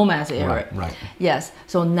 Nomads area. Right. Yes.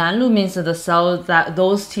 So Nanlu means the south, that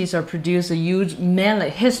those teas are produced mainly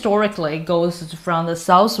historically goes from the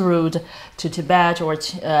south route to Tibet,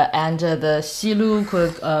 and the Xilu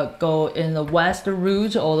could go in the west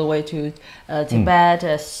route all the way to Tibet,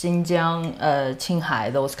 Xinjiang,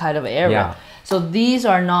 Qinghai, those kind of area. Yeah. So these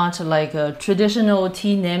are not like a traditional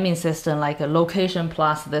tea naming system, like a location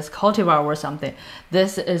plus this cultivar or something.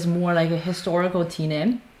 This is more like a historical tea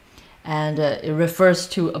name. And it refers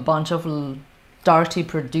to a bunch of dark tea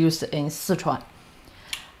produced in Sichuan.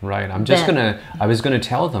 Right. I was gonna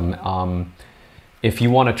tell them, if you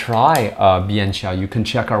want to try Bian Cha, you can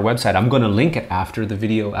check our website. I'm gonna link it after the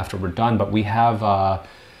video, after we're done. But we have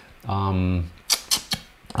Zhang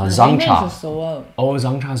Cha.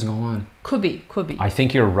 Zhang Cha's gone. Could be. I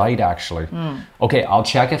think you're right, actually. Okay, I'll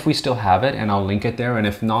check if we still have it, and I'll link it there. And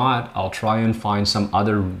if not, I'll try and find some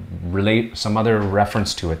other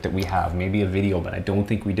reference to it that we have, maybe a video. But I don't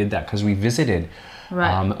think we did that because we visited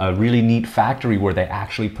a really neat factory where they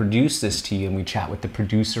actually produce this tea, and we chat with the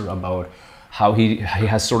producer about how he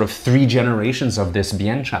has sort of 3 generations of this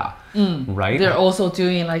Lian Cha, right? They're also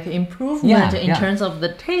doing like improvement in terms of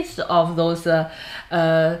the taste of those,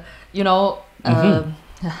 you know,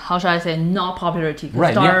 how should I say, not popular tea.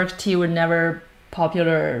 Because dark tea were never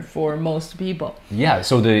popular for most people. Yeah,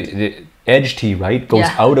 so the edge tea, right, goes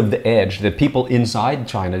out of the edge. The people inside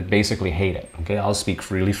China basically hate it. Okay, I'll speak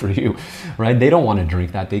freely for you, right? They don't want to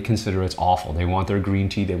drink that. They consider it's awful. They want their green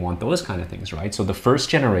tea. They want those kind of things, right? So the first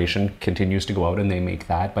generation continues to go out and they make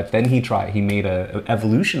that, but then he made a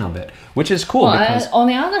evolution of it, which is cool. Well, because on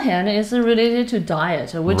the other hand, it's related to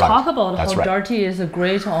diet. We talk about how dark tea is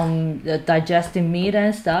great on digesting meat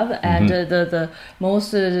and stuff, and the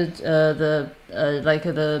most like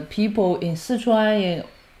the people in Sichuan, in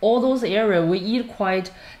all those areas, we eat quite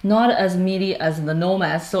not as meaty as the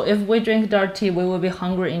nomads. So if we drink dark tea, we will be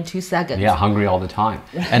hungry in 2 seconds. Yeah, hungry all the time.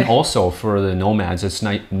 And also for the nomads, it's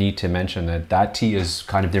neat to mention that tea is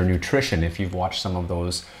kind of their nutrition. If you've watched some of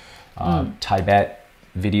those Tibet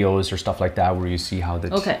videos or stuff like that, where you see how the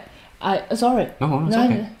sorry. No, it's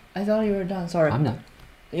okay. I thought you were done. Sorry. I'm done.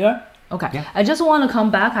 You are? Okay. Yeah. I just want to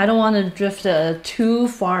come back. I don't want to drift too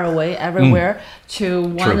far away everywhere to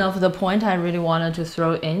one of the point I really wanted to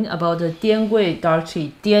throw in about the Diangui dark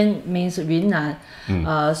tea. Dian means Yunnan.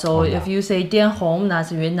 So if you say Dianhong,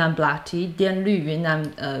 that's Yunnan black tea. Dianlu,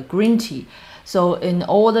 Yunnan green tea. So in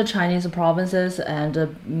all the Chinese provinces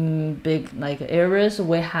and big like areas,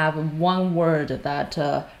 we have one word that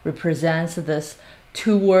represents this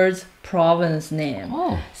 2 words province name.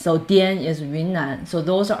 So Dian is Yunnan. So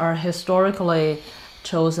those are historically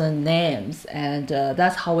chosen names, and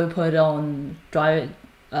that's how we put on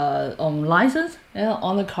on license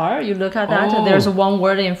on the car. You look at that. There's one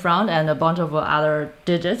word in front and a bunch of other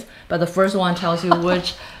digits, but the first one tells you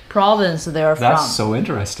which province they're from. That's so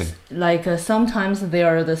interesting. Like sometimes they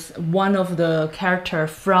are this one of the character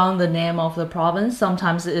from the name of the province.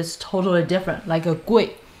 Sometimes it's totally different. Like a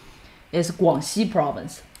Gui is Guangxi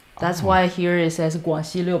province. That's why here it says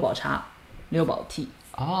Guangxi Liubao Cha, Liubao tea.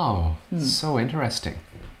 Oh, so interesting.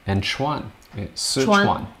 And Chuan,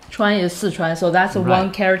 Sichuan. Chuan is Sichuan, so that's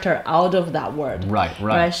one character out of that word.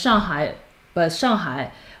 Right. Shanghai, but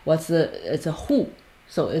Shanghai, it's a Hu,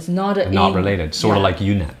 so it's not related, sort of like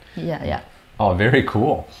Yunnan. Yeah. Oh, very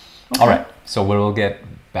cool. All right, so we'll get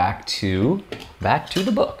back to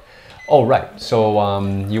the book. Oh, right. So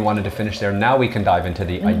you wanted to finish there. Now we can dive into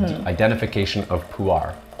the identification of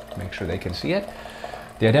Pu'er. Make sure they can see it.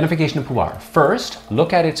 The identification of Pu'er. First,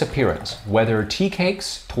 look at its appearance. Whether tea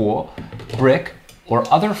cakes, tuo, brick, or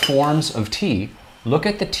other forms of tea, look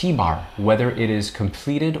at the tea bar, whether it is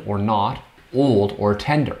completed or not, old or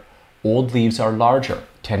tender. Old leaves are larger,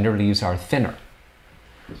 tender leaves are thinner.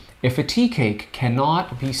 If a tea cake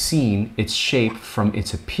cannot be seen its shape from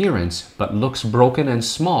its appearance, but looks broken and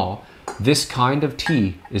small, this kind of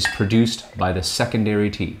tea is produced by the secondary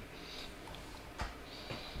tea.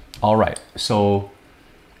 All right, so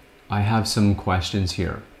I have some questions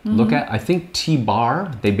here. Look at, I think tea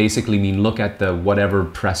bar, they basically mean look at the whatever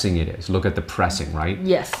pressing it is. Look at the pressing, right?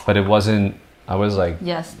 Yes. But it wasn't, I was like,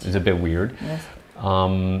 yes, it's a bit weird. Yes.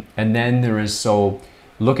 And then there is, so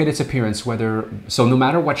look at its appearance, so no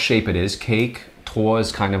matter what shape it is, cake, tuo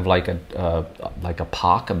is kind of like a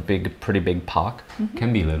pak, pretty big pak,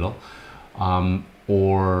 can be little.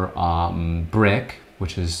 Or brick,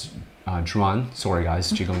 which is zhuan. Sorry guys,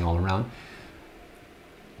 jiggling all around.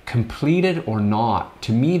 Completed or not,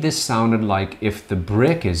 to me this sounded like if the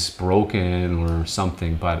brick is broken or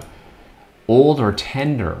something, but old or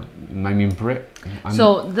tender. I mean brick. I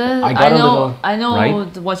know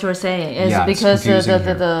right? What you're saying is because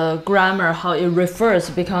the grammar, how it refers,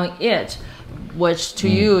 become it, which to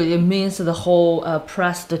you it means the whole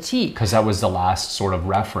pressed tea. Because that was the last sort of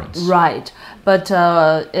reference. Right, but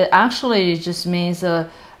it actually just means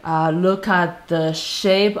look at the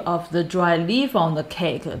shape of the dry leaf on the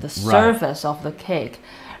cake, the surface of the cake,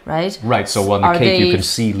 right? Right. So on the cake you can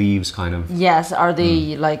see leaves kind of. Yes. Are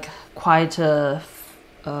they like quite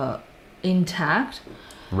intact?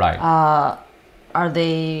 Right. Are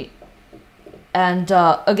they? And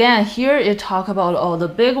again, here it talk about the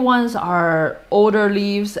big ones are older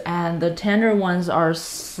leaves and the tender ones are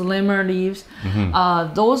slimmer leaves.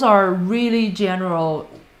 Those are really general.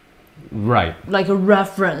 Right. Like a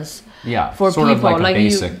reference. Yeah. For sort people. Of like a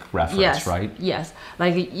basic reference, yes, right? Yes.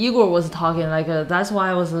 Like Igor was talking, that's why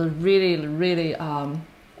I was really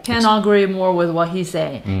cannot agree more with what he's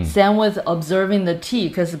saying. Same with observing the tea,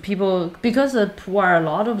 because the Pu'er, a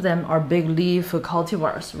lot of them are big leaf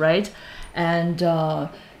cultivars, right? And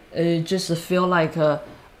it just feel like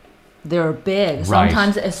they're big.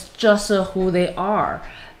 Sometimes it's just who they are,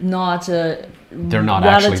 not they're not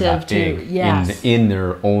actually that big in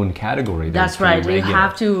their own category. That's right. You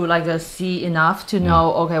have to like see enough to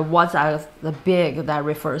know, okay, what's the big that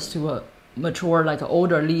refers to a mature, like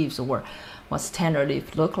older leaves, or what's tender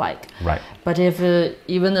leaf look like. Right. But if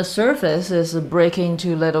even the surface is breaking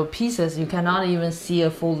into little pieces, you cannot even see a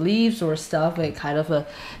full leaves or stuff. It kind of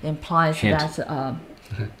implies that.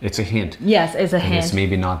 It's a hint. Yes, it's a hint. It's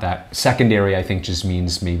maybe not that. Secondary, I think, just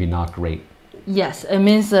means maybe not great. Yes, it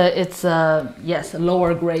means it's yes,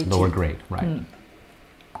 lower grade. Lower grade, right.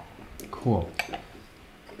 Cool.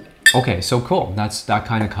 Okay, so cool. That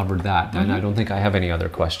kind of covered that. And I don't think I have any other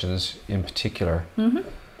questions in particular.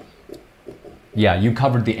 Yeah, you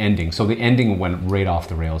covered the ending. So the ending went right off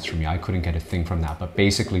the rails for me. I couldn't get a thing from that. But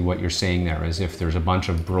basically what you're saying there is if there's a bunch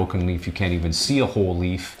of broken leaf, you can't even see a whole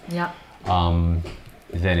leaf. Yeah.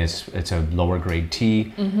 Then it's a lower grade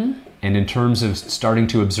tea. And in terms of starting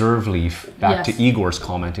to observe leaf, back to Igor's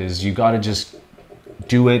comment, is you got to just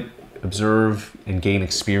do it, observe, and gain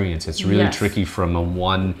experience. It's really tricky from a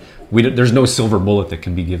one. There's no silver bullet that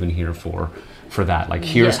can be given here for that. Like,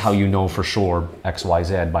 here's how you know for sure X, Y,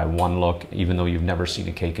 Z by one look, even though you've never seen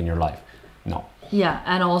a cake in your life. No. Yeah,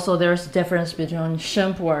 and also there's difference between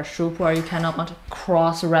Pu'er, Pu'er. You cannot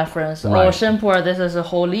cross-reference. Right. Oh, Pu'er, this is a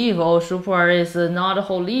whole leaf. Oh, Pu'er is not a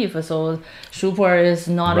whole leaf. So Pu'er is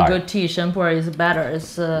not a good tea. Pu'er is better.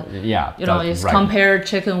 It's you know, it's compare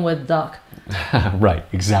chicken with duck. Right,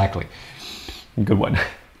 exactly. Good one.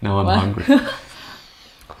 Now I'm hungry.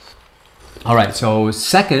 All right, so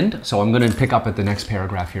second, so I'm going to pick up at the next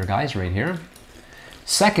paragraph here, guys, right here.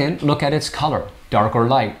 Second, look at its color, dark or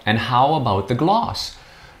light. And how about the gloss?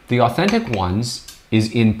 The authentic ones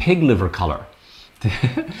is in pig liver color.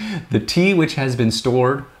 The tea which has been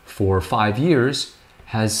stored for 5 years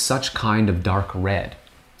has such kind of dark red.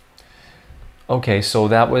 Okay, so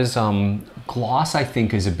that was gloss. I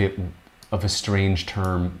think is a bit of a strange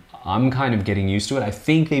term. I'm kind of getting used to it. I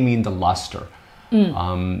think they mean the luster.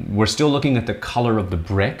 We're still looking at the color of the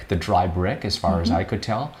brick, the dry brick, as far as I could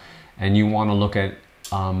tell. And you want to look at,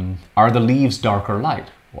 are the leaves dark or light?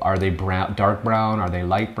 Are they brown, dark brown? Are they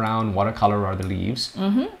light brown? What color are the leaves?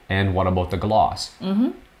 And what about the gloss?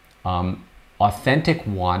 Authentic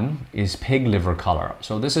one is pig liver color.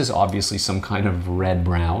 So this is obviously some kind of red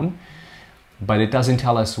brown, but it doesn't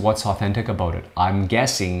tell us what's authentic about it. I'm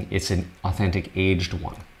guessing it's an authentic aged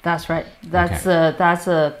one. That's right. That's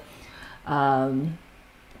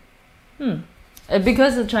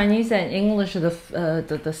because the Chinese and English,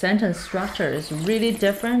 the sentence structure is really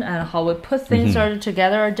different, and how we put things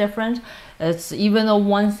together are different. It's even though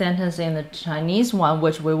one sentence in the Chinese one,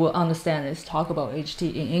 which we will understand, is talk about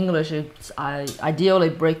HT. In English, it's, I ideally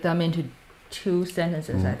break them into 2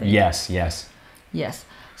 sentences, I think. Yes, yes. Yes.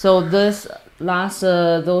 So this last,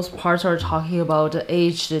 those parts are talking about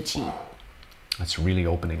aged tea. That's really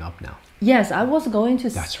opening up now. Yes, I was going to.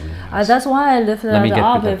 That's really nice. That's why I lifted it up. Let me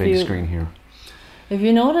get the big screen here. If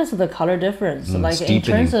you notice the color difference, like in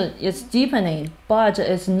terms of it's deepening, but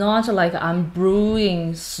it's not like I'm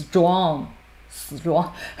brewing strong.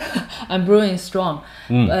 I'm brewing strong.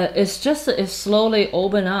 It's just it slowly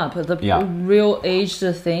open up. The real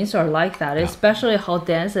aged things are like that, especially how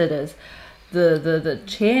dense it is. The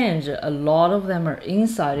change, a lot of them are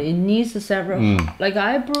inside. It needs several. Like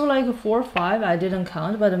I brew like 4 or 5. I didn't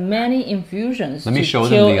count, but many infusions. Let me show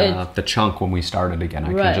them the chunk when we started again.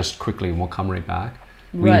 I can just quickly, and we'll come right back.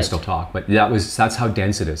 We can still talk, but that's how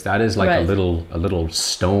dense it is. That is like a little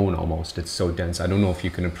stone almost. It's so dense. I don't know if you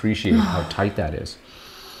can appreciate how tight that is.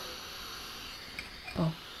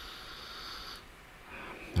 Oh.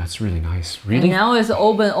 That's really nice. Really? And now it's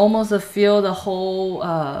open, almost feel the whole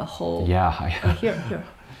here,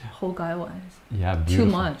 whole guy wise. Yeah, beautiful.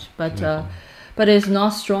 Too much, but it's not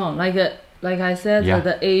strong. Like I said,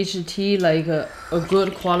 the aged tea, like a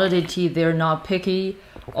good quality tea, they're not picky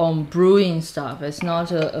on brewing stuff. It's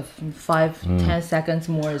not a 5-10 seconds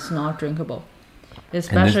more. It's not drinkable.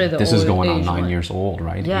 Especially this is going on 9 years old,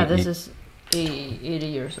 right? Yeah, this is 80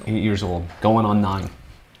 years old. 8 years old, going on 9.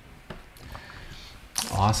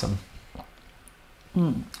 Awesome.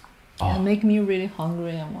 It make me really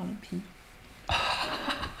hungry. I want to pee.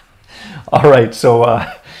 All right, so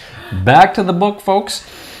back to the book, folks.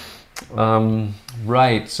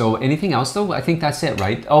 Right, so anything else though? I think that's it,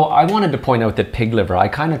 right? Oh, I wanted to point out that pig liver. I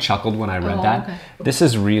kind of chuckled when I read that. Okay. This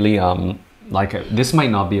is really this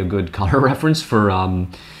might not be a good color reference for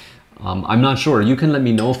I'm not sure. You can let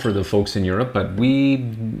me know for the folks in Europe, but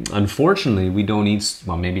unfortunately, we don't eat,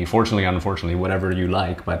 well, maybe fortunately, unfortunately, whatever you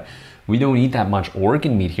like, but we don't eat that much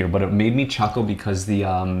organ meat here, but it made me chuckle because the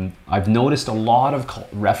I've noticed a lot of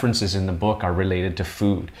references in the book are related to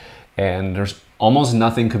food, and there's almost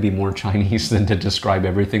nothing could be more Chinese than to describe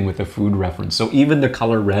everything with a food reference. So even the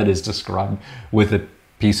color red is described with a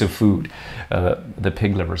piece of food, the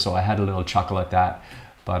pig liver. So I had a little chuckle at that.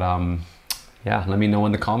 But yeah, let me know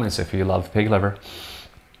in the comments if you love pig liver.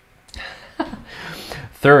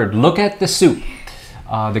 Third, look at the soup.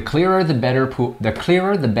 The clearer the better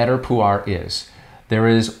pu'er is. There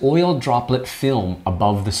is oil droplet film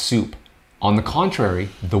above the soup. On the contrary,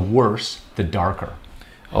 the worse, the darker.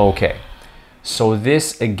 Okay, so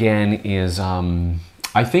this again is,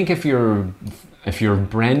 I think if you're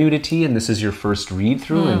brand new to tea and this is your first read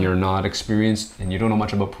through and you're not experienced and you don't know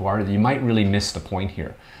much about pu'er, you might really miss the point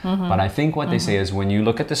here. But I think what they say is when you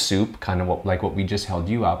look at the soup, kind of like what we just held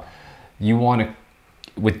you up, you want to,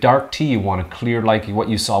 with dark tea, you want to clear like what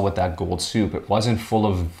you saw with that gold soup. It wasn't full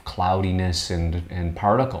of cloudiness and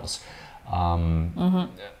particles.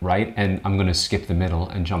 Right? And I'm going to skip the middle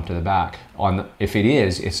and jump to the back. If it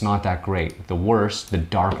is, it's not that great. The worse, the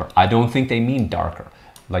darker. I don't think they mean darker.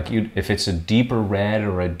 Like if it's a deeper red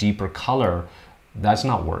or a deeper color, that's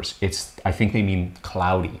not worse. I think they mean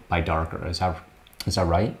cloudy by darker. Is that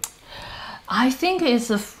right? I think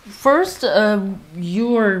it's first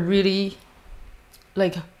you are really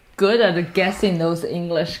like good at guessing those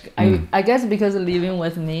English. I guess because living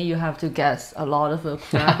with me, you have to guess a lot of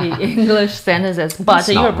crappy English sentences, but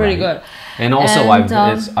you're pretty good. And also,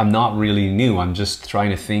 I'm not really new. I'm just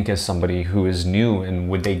trying to think as somebody who is new, and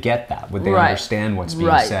would they get that? Would they understand what's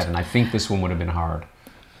being said? And I think this one would have been hard.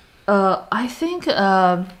 I think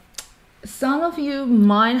some of you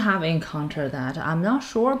might have encountered that. I'm not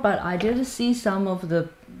sure, but I did see some of the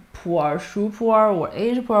pu'er, shu pu'er or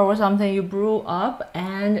aged pu'er or something you brew up,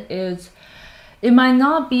 and it might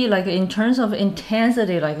not be like in terms of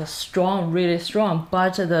intensity like a strong, really strong,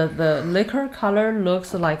 but the liquor color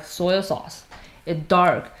looks like soy sauce. It's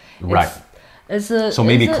dark. Right. So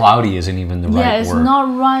maybe cloudy isn't even the right word.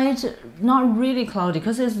 Yeah, it's not really cloudy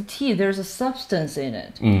because it's tea. There's a substance in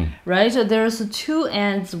it, right? So there's two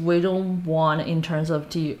ends we don't want in terms of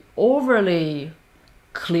tea. Overly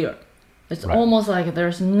clear. It's almost like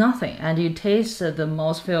there's nothing, and you taste the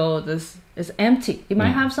mouthfeel. This is empty. It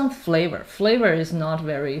might have some flavor. Flavor is not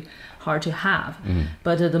very hard to have,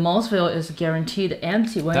 but the mouthfeel is guaranteed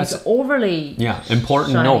empty when it's overly. Yeah,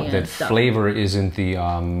 important note that flavor isn't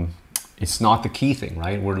the. It's not the key thing,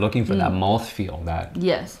 right? We're looking for that mouthfeel.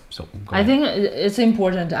 Yes. So I think it's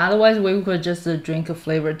important. Otherwise, we could just drink a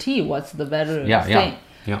flavored tea. What's the better thing?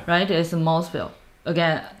 Yeah. Right? It's a mouthfeel.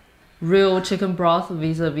 Again. Real chicken broth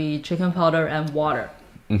vis-a-vis chicken powder and water.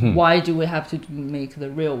 Why do we have to make the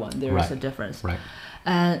real one? There is a difference. Right.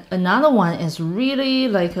 And another one is really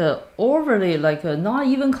like overly like not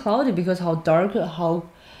even cloudy because how dark, how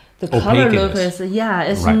the color look is. Yeah,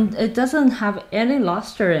 it doesn't have any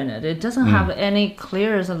luster in it. It doesn't have any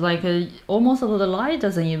clears. Like almost the light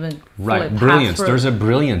doesn't even. Right, brilliance. There's a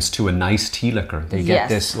brilliance to a nice tea liquor. They get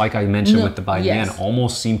this, like I mentioned with the Bai Nian,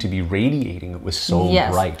 almost seemed to be radiating. It was so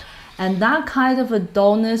bright. And that kind of a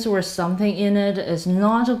dullness or something in it is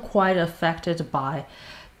not quite affected by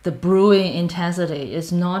the brewing intensity.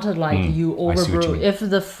 It's not like you overbrew. If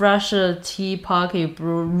the fresh tea pot you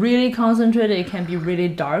brew really concentrated, it can be really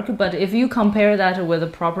dark. But if you compare that with a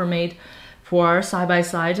proper made pu'er side by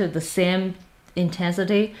side, the same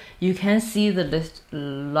intensity, you can see the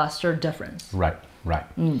luster difference. Right.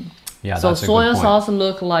 Yeah. So soy sauce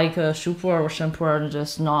look like a shu pu'er or shen pu'er,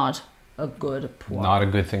 just not a good pu'er. Not a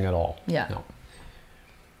good thing at all. Yeah. No.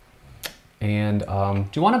 And do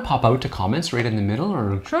you want to pop out to comments right in the middle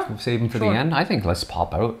or save them for the end? I think let's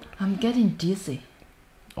pop out. I'm getting dizzy.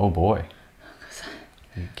 Oh boy.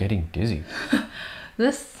 You're getting dizzy.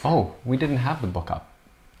 Oh, we didn't have the book up.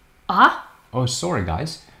 Oh, sorry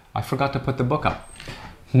guys. I forgot to put the book up.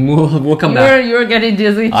 We'll come back. You're getting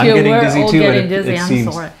dizzy too. I'm getting dizzy too. Getting dizzy.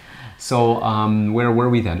 I'm sorry. So where were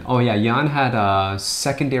we then? Oh yeah, Yan had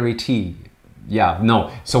secondary tea. Yeah,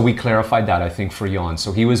 no. So we clarified that, I think, for Yan.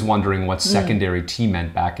 So he was wondering what secondary tea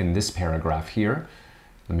meant back in this paragraph here.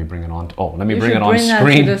 Let me bring it on. Let me bring it on screen.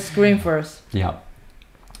 Bring that to the screen first. Yeah.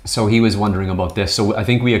 So he was wondering about this. So I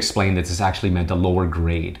think we explained that this actually meant a lower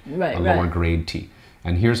grade, lower grade tea.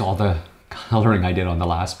 And here's all the coloring I did on the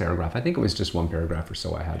last paragraph. I think it was just one paragraph or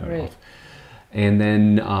so I had it off. And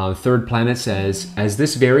then Third Planet says, as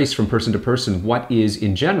this varies from person to person, what is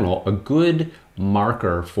in general a good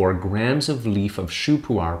marker for grams of leaf of shu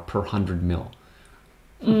pu'er per 100 ml?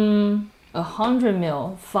 100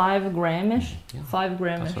 ml, 5 gramish, 5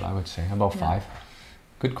 gramish. That's what I would say. About 5.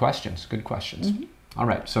 Good questions. Good questions. All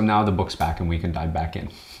right, so now the book's back and we can dive back in.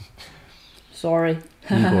 Sorry.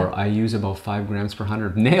 Igor, I use about 5 grams per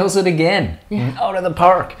 100. Nails it again. Yeah. Out of the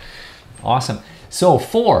park. Awesome. So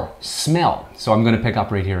 4, smell. So I'm going to pick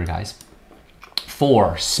up right here, guys.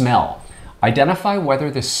 4, smell. Identify whether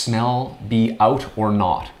the smell be out or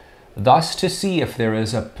not. Thus to see if there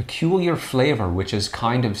is a peculiar flavor which is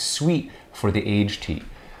kind of sweet for the aged tea.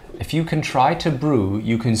 If you can try to brew,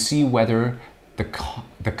 you can see whether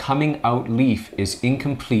the coming out leaf is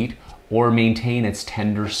incomplete or maintain its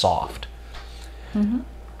tender soft.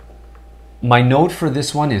 My note for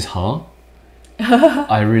this one is,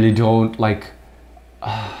 I really don't like,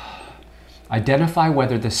 identify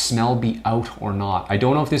whether the smell be out or not. I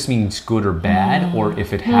don't know if this means good or bad, or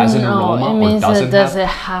if it has an aroma or doesn't have. Does it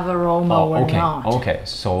have aroma or not? Okay,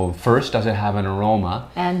 so first, does it have an aroma?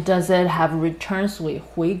 And does it have return sweet,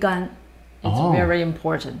 回甘? It's very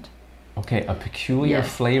important. Okay, a peculiar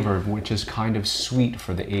flavor which is kind of sweet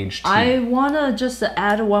for the aged tea. I want to just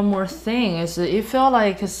add one more thing. Is it felt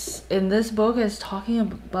like in this book it's talking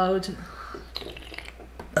about...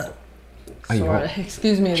 Sorry,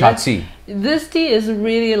 excuse me. This tea is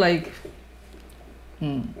really like...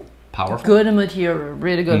 powerful? Good material,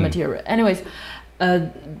 really good material. Anyways,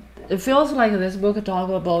 it feels like this book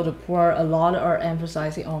talks about the pu'er. A lot are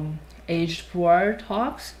emphasizing on aged pu'er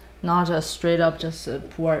talks. Not a straight up just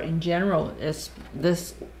pu'er in general.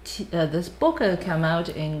 This book came out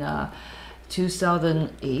in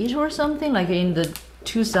 2008 or something, like in the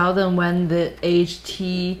 2000 when the aged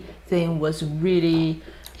tea thing was really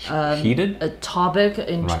heated, a topic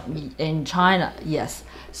in China. Yes,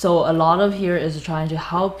 so a lot of here is trying to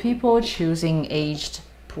help people choosing aged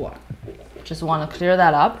pu'er. Just want to clear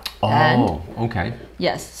that up. Okay.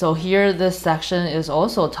 Yes, so here this section is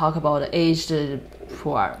also talk about aged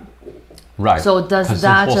pu'er. Right. So does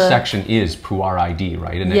that the whole section is Pu'er ID,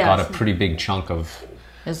 right? And it got a pretty big chunk of.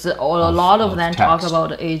 It's a lot of them talk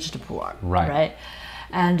about aged pu'er, right? Right.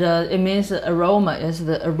 And it means aroma is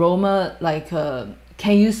the aroma like.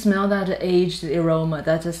 Can you smell that aged aroma?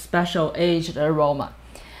 That's a special aged aroma,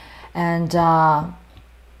 and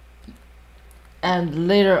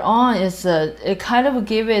later on it kind of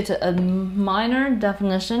give it a minor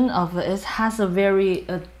definition of it has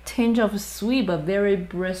a tinge of sweet but very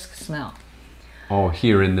brisk smell. Oh,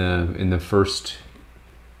 here in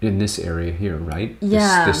this area here, right?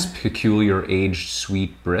 Yeah. This peculiar aged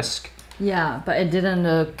sweet brisk. Yeah, but it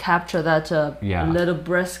didn't capture that little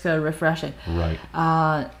brisk refreshing. Right.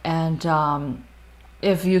 And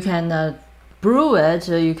if you can brew it,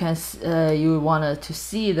 you want to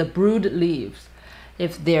see the brewed leaves.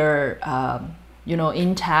 If they're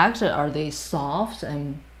intact, are they soft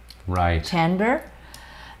and tender?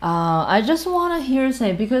 I just want to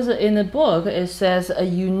say, because in the book it says a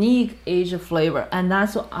unique aged flavor, and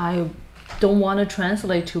that's what I don't want to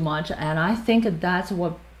translate too much, and I think that's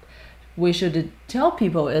what we should tell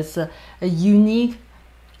people. It's a unique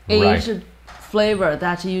aged flavor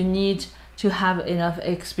that you need to have enough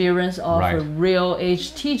experience of a real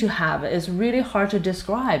aged tea to have. It's really hard to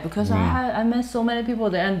describe, because I met so many people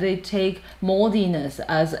there and they take moldiness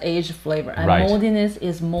as aged flavor, and moldiness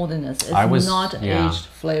is moldiness. It's not aged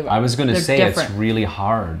flavor. I was going to say different. It's really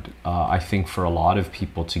hard, I think, for a lot of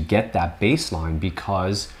people to get that baseline,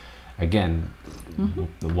 because again,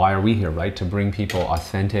 why are we here, right? To bring people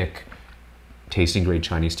authentic tasting great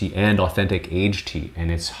Chinese tea and authentic aged tea, and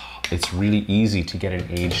it's really easy to get an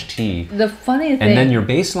aged tea. The funny thing, and then your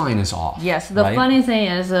baseline is off. Yes, the funny thing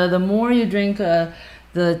is the more you drink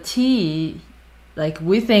the tea, like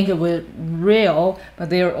we think it was real, but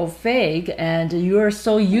they're all fake, and you're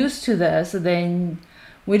so used to this, then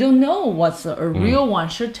we don't know what a real one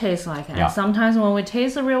should taste like. And sometimes when we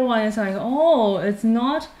taste a real one, it's like, oh, it's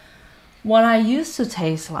not what I used to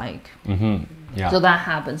taste like. So that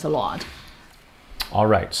happens a lot. All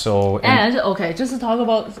right, so... okay, just to talk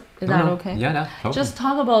about... Is that okay? Yeah, no. Just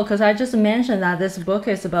talk about, because I just mentioned that this book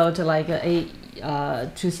is about like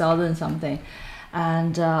 2000 something.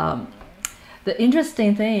 And the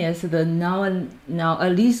interesting thing is that now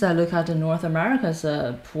at least I look at North America's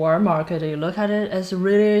pu'er market, you look at it, it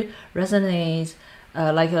really resonates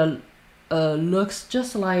looks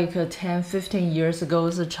just like 10-15 years ago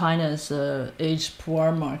China's aged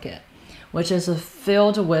pu'er market, which is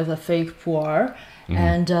filled with a fake pu'er.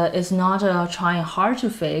 And it's not trying hard to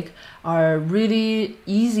fake, are really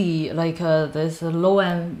easy, like this low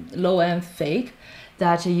end fake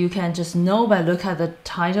that you can just know by look at the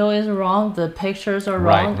title is wrong, the pictures are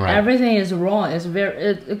wrong, everything is wrong. It's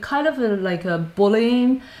it kind of like a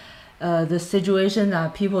bullying the situation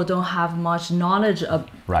that people don't have much knowledge of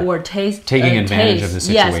or taste. Taking advantage of the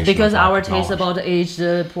situation. Yes, because our taste about aged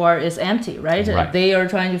pu'er is empty, right? They are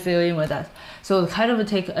trying to fill in with that. So kind of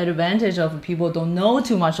take advantage of people don't know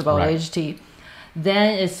too much about aged tea.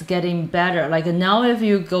 Then it's getting better. Like now if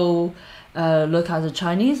you go look at the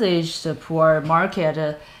Chinese aged pu'er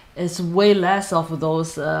market, it's way less of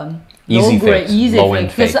those easy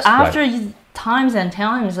fix. Because after times and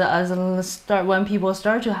times when people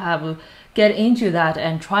start to get into that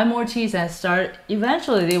and try more teas and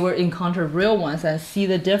eventually they will encounter real ones and see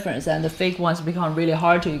the difference, and the fake ones become really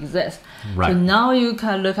hard to exist. So now you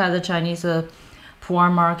can look at the Chinese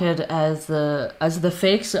pu'er market as the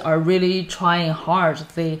fakes are really trying hard.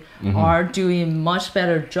 They are doing much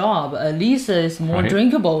better job. At least it's more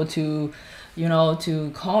drinkable to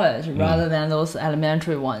call it rather than those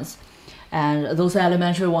elementary ones. And those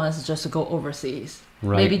elementary ones just go overseas.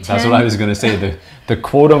 Maybe 10. That's what I was going to say. The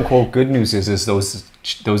quote unquote good news is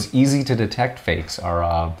those easy to detect fakes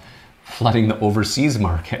are flooding the overseas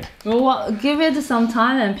market. Well, give it some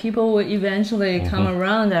time and people will eventually come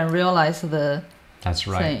around and realize the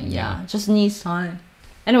thing. Yeah, just needs time.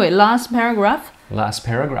 Anyway, last paragraph. Last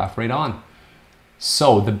paragraph, right on.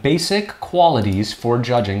 So the basic qualities for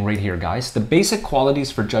judging right here, guys. The basic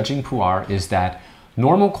qualities for judging pu'er is that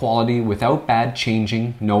normal quality without bad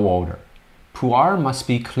changing, no odor. Pu'er must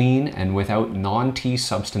be clean and without non-tea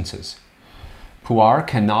substances. Pu'er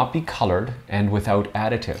cannot be colored and without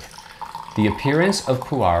additive. The appearance of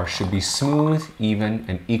pu'er should be smooth, even,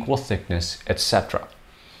 and equal thickness, etc.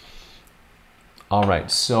 All right,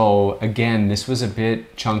 so again, this was a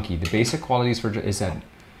bit chunky. The basic qualities for is that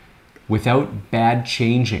without bad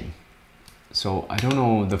changing. So I don't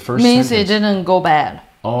know, the first means sentence, it didn't go bad.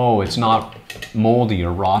 Oh, it's not moldy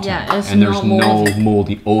or rotten. Yeah, it's and there's no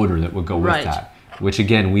moldy odor that would go with that, which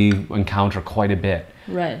again, we encounter quite a bit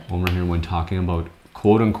over here when talking about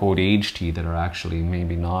quote-unquote aged tea that are actually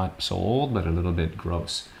maybe not so old, but a little bit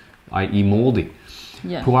gross, i.e. moldy.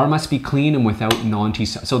 Pu'er must be clean and without non-tea.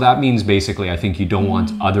 So that means basically, I think you don't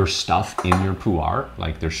want other stuff in your pu'er.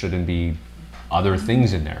 Like there shouldn't be other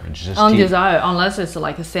things in there. It's just undesired, unless it's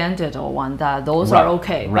like a scented or one that those are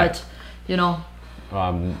okay. But you know.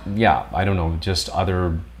 Yeah, I don't know, just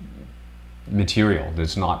other material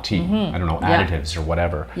that's not tea. I don't know, additives or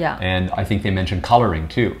whatever. And I think they mentioned coloring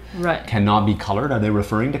too. Cannot be colored. Are they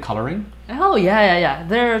referring to coloring? Oh yeah.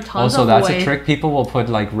 There are tons also, of that's ways. A trick. People will put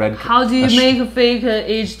like red. How do you make a fake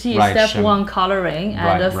aged tea? Step one, coloring,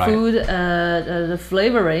 and the food, the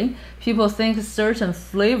flavoring. People think a certain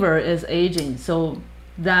flavor is aging, so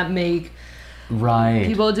that make.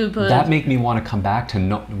 People do put that make me want to come back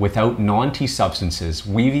to without non-tea substances.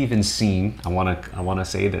 We've even seen, I want to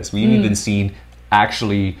say this, we've even seen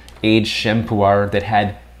actually aged Shen pu'er that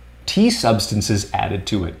had tea substances added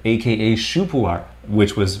to it, aka Shu pu'er,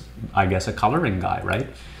 which was, I guess, a coloring guy, right?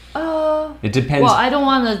 It depends. Well, I don't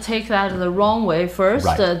want to take that the wrong way. First,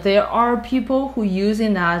 there are people who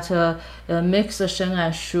using that mix Shen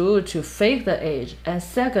and Shu to fake the age. And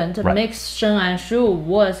second, mix Shen and Shu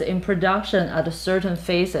was in production at certain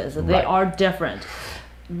phases. They are different.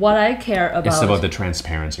 What I care about... It's about the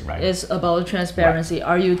transparency, right? It's about transparency.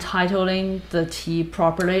 Are you titling the tea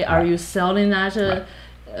properly? Are you selling that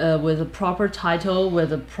with a proper title,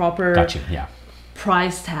 with a proper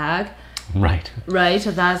price tag? Right,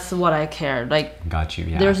 that's what I care. Like,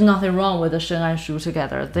 there's nothing wrong with the Shen and Shu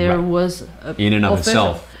together. There was in and of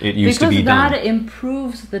itself, it used to be done. Because that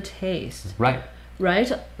improves the taste. Right.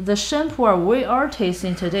 The Shen pu'er we are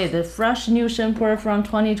tasting today, the fresh new Shen pu'er from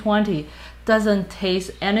 2020, doesn't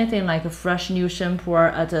taste anything like a fresh new Shen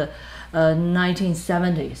pu'er at the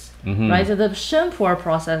 1970s. The Shen pu'er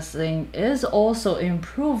processing is also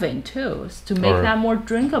improving too, to make that more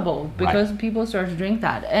drinkable, because people start to drink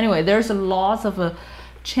that. Anyway, there's lots of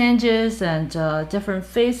changes and different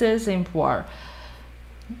phases in pu'er.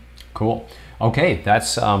 Cool. Okay,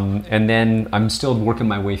 that's and then I'm still working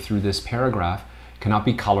my way through this paragraph. Cannot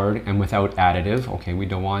be colored and without additive. Okay, we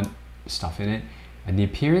don't want stuff in it. And the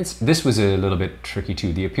appearance, this was a little bit tricky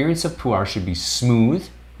too. The appearance of pu'er should be smooth,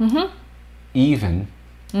 even,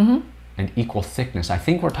 and equal thickness. I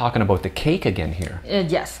think we're talking about the cake again here.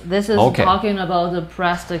 Yes, this is talking about the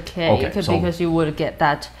pressed cake, because you would get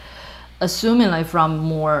that, assuming like from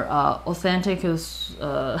more authentic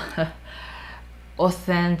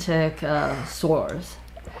source.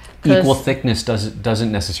 Equal thickness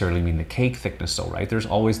doesn't necessarily mean the cake thickness though, right? There's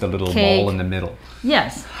always the little ball in the middle.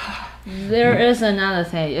 Yes. There is another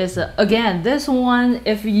thing. Is again, this one,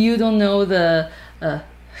 if you don't know the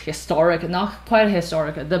historic, not quite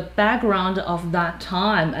historic, the background of that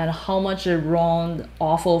time and how much wrong,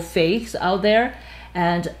 awful fakes out there,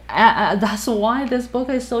 And that's why this book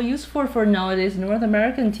is so useful for nowadays North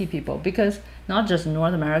American tea people, because not just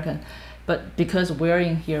North American, but because we're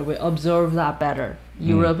in here, we observe that better.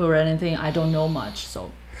 Europe or anything, I don't know much.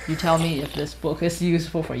 So you tell me if this book is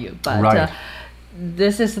useful for you. But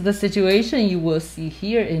this is the situation you will see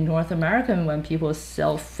here in North America when people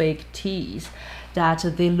sell fake teas, that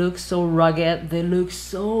they look so rugged, they look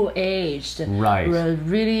so aged,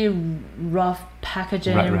 really rough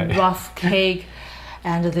packaging, rough cake.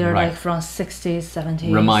 And they're like from 60s,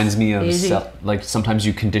 70s. Reminds me of like sometimes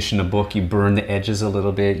you condition a book, you burn the edges a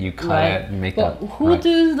little bit, you cut it, you make that. Who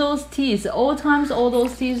do those teas? Old times, all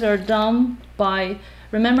those teas are done by.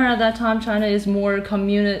 Remember, at that time, China is more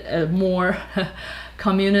communist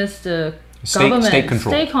government,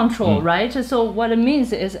 state control, right? So what it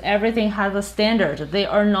means is everything has a standard. They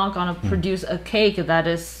are not gonna produce a cake that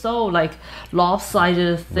is so like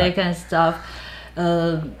lopsided, thick and stuff.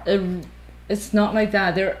 It's not like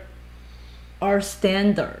that. There are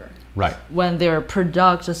standard when they're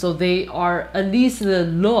product, so they are, at least the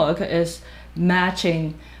look is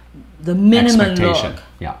matching the minimum look,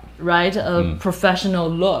 right? A professional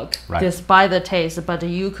look, despite the taste. But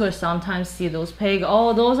you could sometimes see those pig.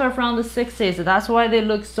 Oh, those are from the 60s. That's why they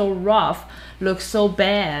look so rough, look so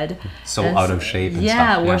bad, so out of shape. And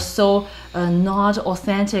stuff. We're so not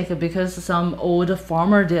authentic because some old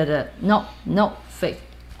farmer did it. No, fake.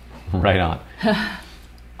 Right on.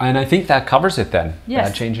 And I think that covers it then.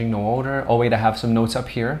 Yes. Changing no odor. Oh wait, I have some notes up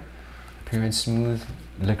here. Appearance smooth,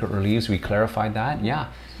 liquor or leaves. We clarified that. Yeah.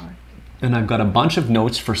 And I've got a bunch of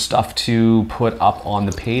notes for stuff to put up on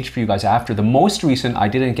the page for you guys after. The most recent, I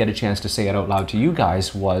didn't get a chance to say it out loud to you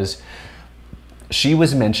guys, was she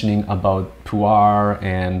was mentioning about Pu'er,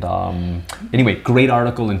 and anyway, great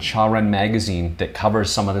article in Charen Magazine that covers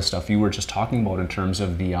some of the stuff you were just talking about in terms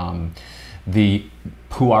of the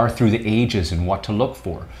Pu'er through the ages and what to look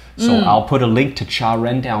for. So I'll put a link to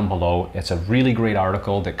Charen down below. It's a really great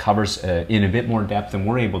article that covers in a bit more depth than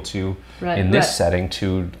we're able to in this setting,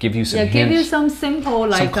 to give you some hints, give you some simple,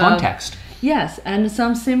 like some context. Yes, and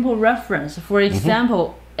some simple reference. For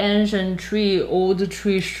example, ancient tree, old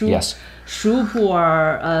tree, shu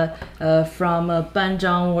Pu'er from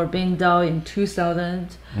Banzhang or Bingdao in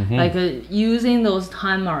 2000. Like using those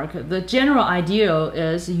time mark. The general idea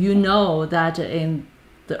is, that in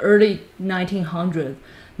the early 1900s,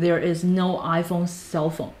 there is no iPhone cell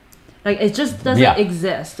phone. Like it just doesn't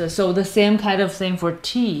exist. So the same kind of thing for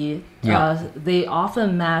tea. They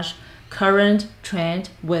often match current trend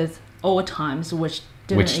with old times, which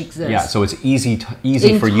didn't exist. Yeah, so it's easy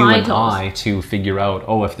for you and I to figure out,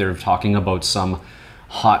 if they're talking about some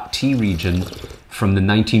hot tea region from the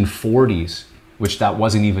 1940s, which that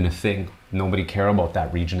wasn't even a thing. Nobody cared about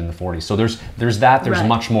that region in the 40s. So there's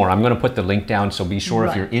much more. I'm going to put the link down, so be sure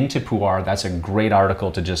if you're into Pu'er, that's a great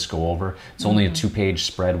article to just go over. It's only a 2-page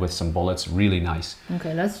spread with some bullets. Really nice.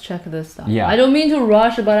 Okay, let's check this stuff. Yeah. I don't mean to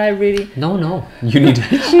rush, but I really... No. You need to...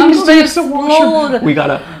 I'm so we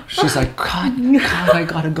gotta... She's like, God, I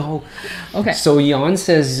gotta go. Okay. So Nian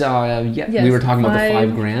says, we were talking about the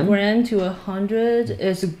 5 gram. 5 gram to 100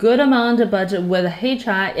 is a good amount, but with Hei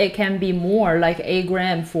Cha, it can be more, like 8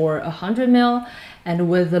 gram for 100 ml, and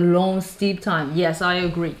with a long steep time. Yes, I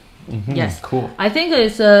agree. Yes, cool. I think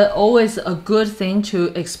it's always a good thing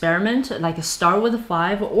to experiment, like start with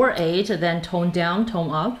 5 or 8, then tone down,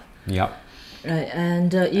 tone up. Yep. Right,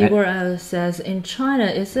 and Igor says, in China,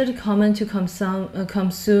 is it common to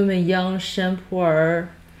consume young Shen Pu'er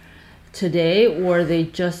today, or they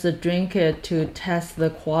just drink it to test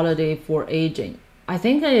the quality for aging? I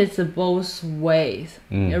think it's both ways.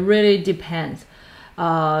 It really depends.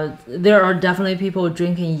 There are definitely people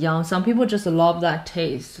drinking young. Some people just love that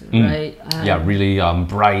taste, right? Really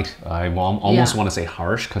bright. I almost want to say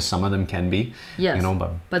harsh, because some of them can be. Yes,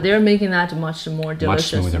 but they're making that much more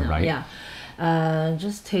delicious. Much smoother, now. right? Yeah.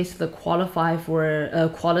 Just taste the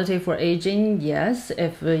quality for aging. Yes,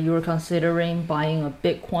 if you're considering buying a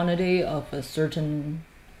big quantity of a certain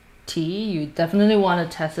tea, you definitely want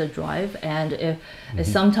to test the drive. And if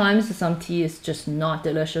sometimes some tea is just not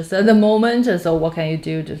delicious at the moment, so what can you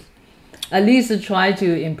do? Just at least try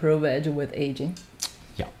to improve it with aging.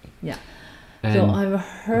 Yeah. And so I've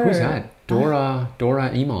heard. Who's that? Dora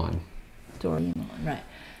Iman. Dora Iman, right.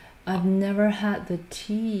 I've never had the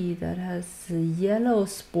tea that has yellow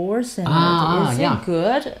spores in it. Is it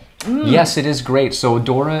good? Yes, it is great. So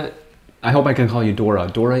Dora, I hope I can call you Dora.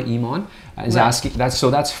 Dora Iman is asking. That's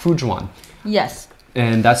Fuzhuan. Yes.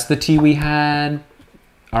 And that's the tea we had.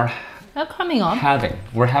 Coming up.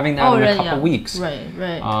 We're having that in a couple weeks.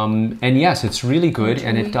 Right. And yes, it's really good,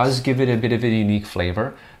 and it does give it a bit of a unique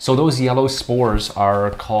flavor. So those yellow spores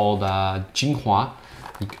are called Jinhua.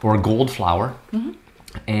 or gold flower.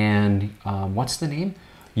 And what's the name?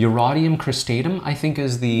 Urodium cristatum, I think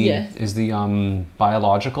is the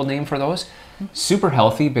biological name for those. Super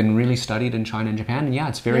healthy, been really studied in China and Japan, and yeah,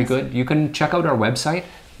 it's very good. You can check out our website.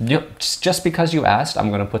 Just because you asked, I'm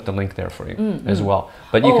going to put the link there for you as well.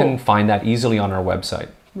 But you can find that easily on our website.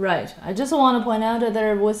 Right. I just want to point out that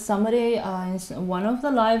there was somebody in one of the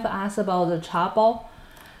live asked about the cha bao.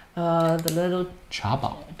 The little cha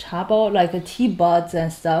bao, like the tea buds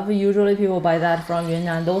and stuff. Usually people buy that from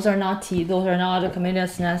Yunnan. Those are not tea. Those are not Camellia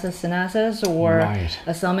sinensis or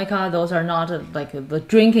Assamica. Those are not like the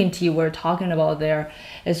drinking tea we're talking about there.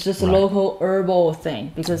 It's just a local herbal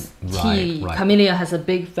thing because tea, Camellia has a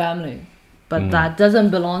big family. But that doesn't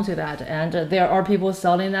belong to that. And there are people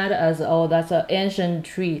selling that as, oh, that's an ancient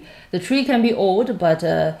tree. The tree can be old, but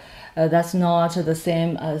that's not the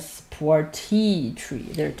same as pu'er tea tree.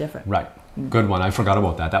 They're different. Right. Good one. I forgot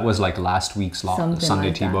about that. That was like last week's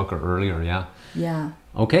Sunday tea book or earlier. Yeah. Yeah.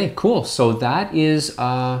 Okay, cool. So that is,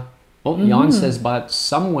 Jan says, but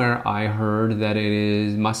somewhere I heard that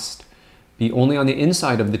it must be only on the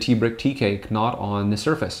inside of the tea brick tea cake, not on the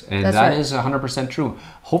surface. And that is 100% true.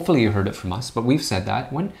 Hopefully you heard it from us, but we've said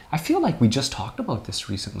that. I feel like we just talked about this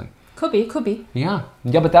recently. Could be. Yeah,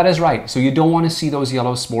 but that is right. So you don't want to see those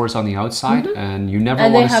yellow spores on the outside, and you never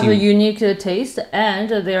want to see... And they have a unique taste, and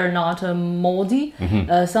they're not moldy.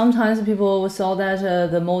 Sometimes people will sell that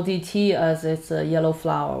the moldy tea as it's a yellow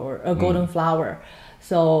flower or a golden flower.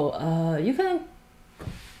 So you can...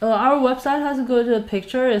 our website has a good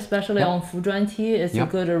picture, especially on Fuzhuan tea. It's a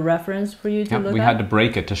good reference for you to look at. We had to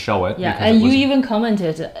break it to show it. Yeah, and you even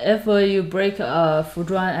commented, if you break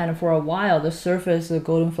Fuzhuan and for a while, the surface, the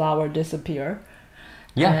golden flower disappear.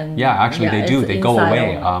 Yeah, and, actually they do. They go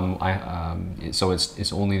away. So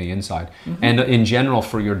it's only the inside. And in general,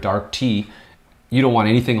 for your dark tea, you don't want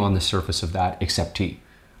anything on the surface of that except tea.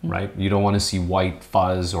 Right? You don't want to see white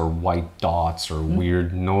fuzz or white dots or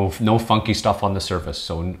weird, no funky stuff on the surface.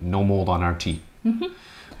 So no mold on our tea.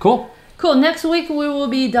 Cool. Next week we will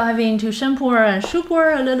be diving into Pu'er and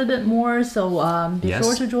Pu'er a little bit more. So be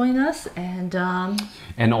sure to join us.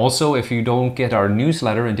 And also, if you don't get our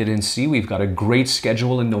newsletter and didn't see, we've got a great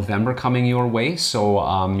schedule in November coming your way. So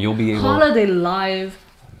you'll be able... Holiday live.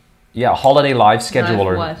 Yeah, holiday live schedule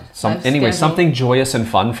or something joyous and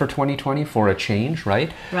fun for 2020 for a change, right?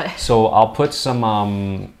 Right. So I'll put some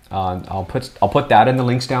I'll put that in the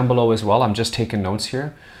links down below as well. I'm just taking notes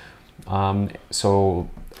here. And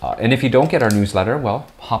if you don't get our newsletter, well,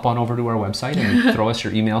 hop on over to our website and throw us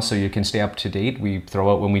your email so you can stay up to date. We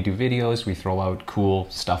throw out when we do videos, we throw out cool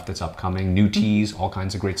stuff that's upcoming, new teas, all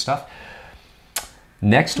kinds of great stuff.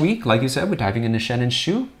 Next week, like you said, we're diving into Shen and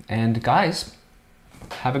Shu. And guys,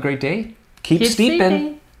 have a great day. Keep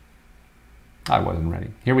steeping. I wasn't ready.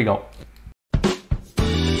 Here we go.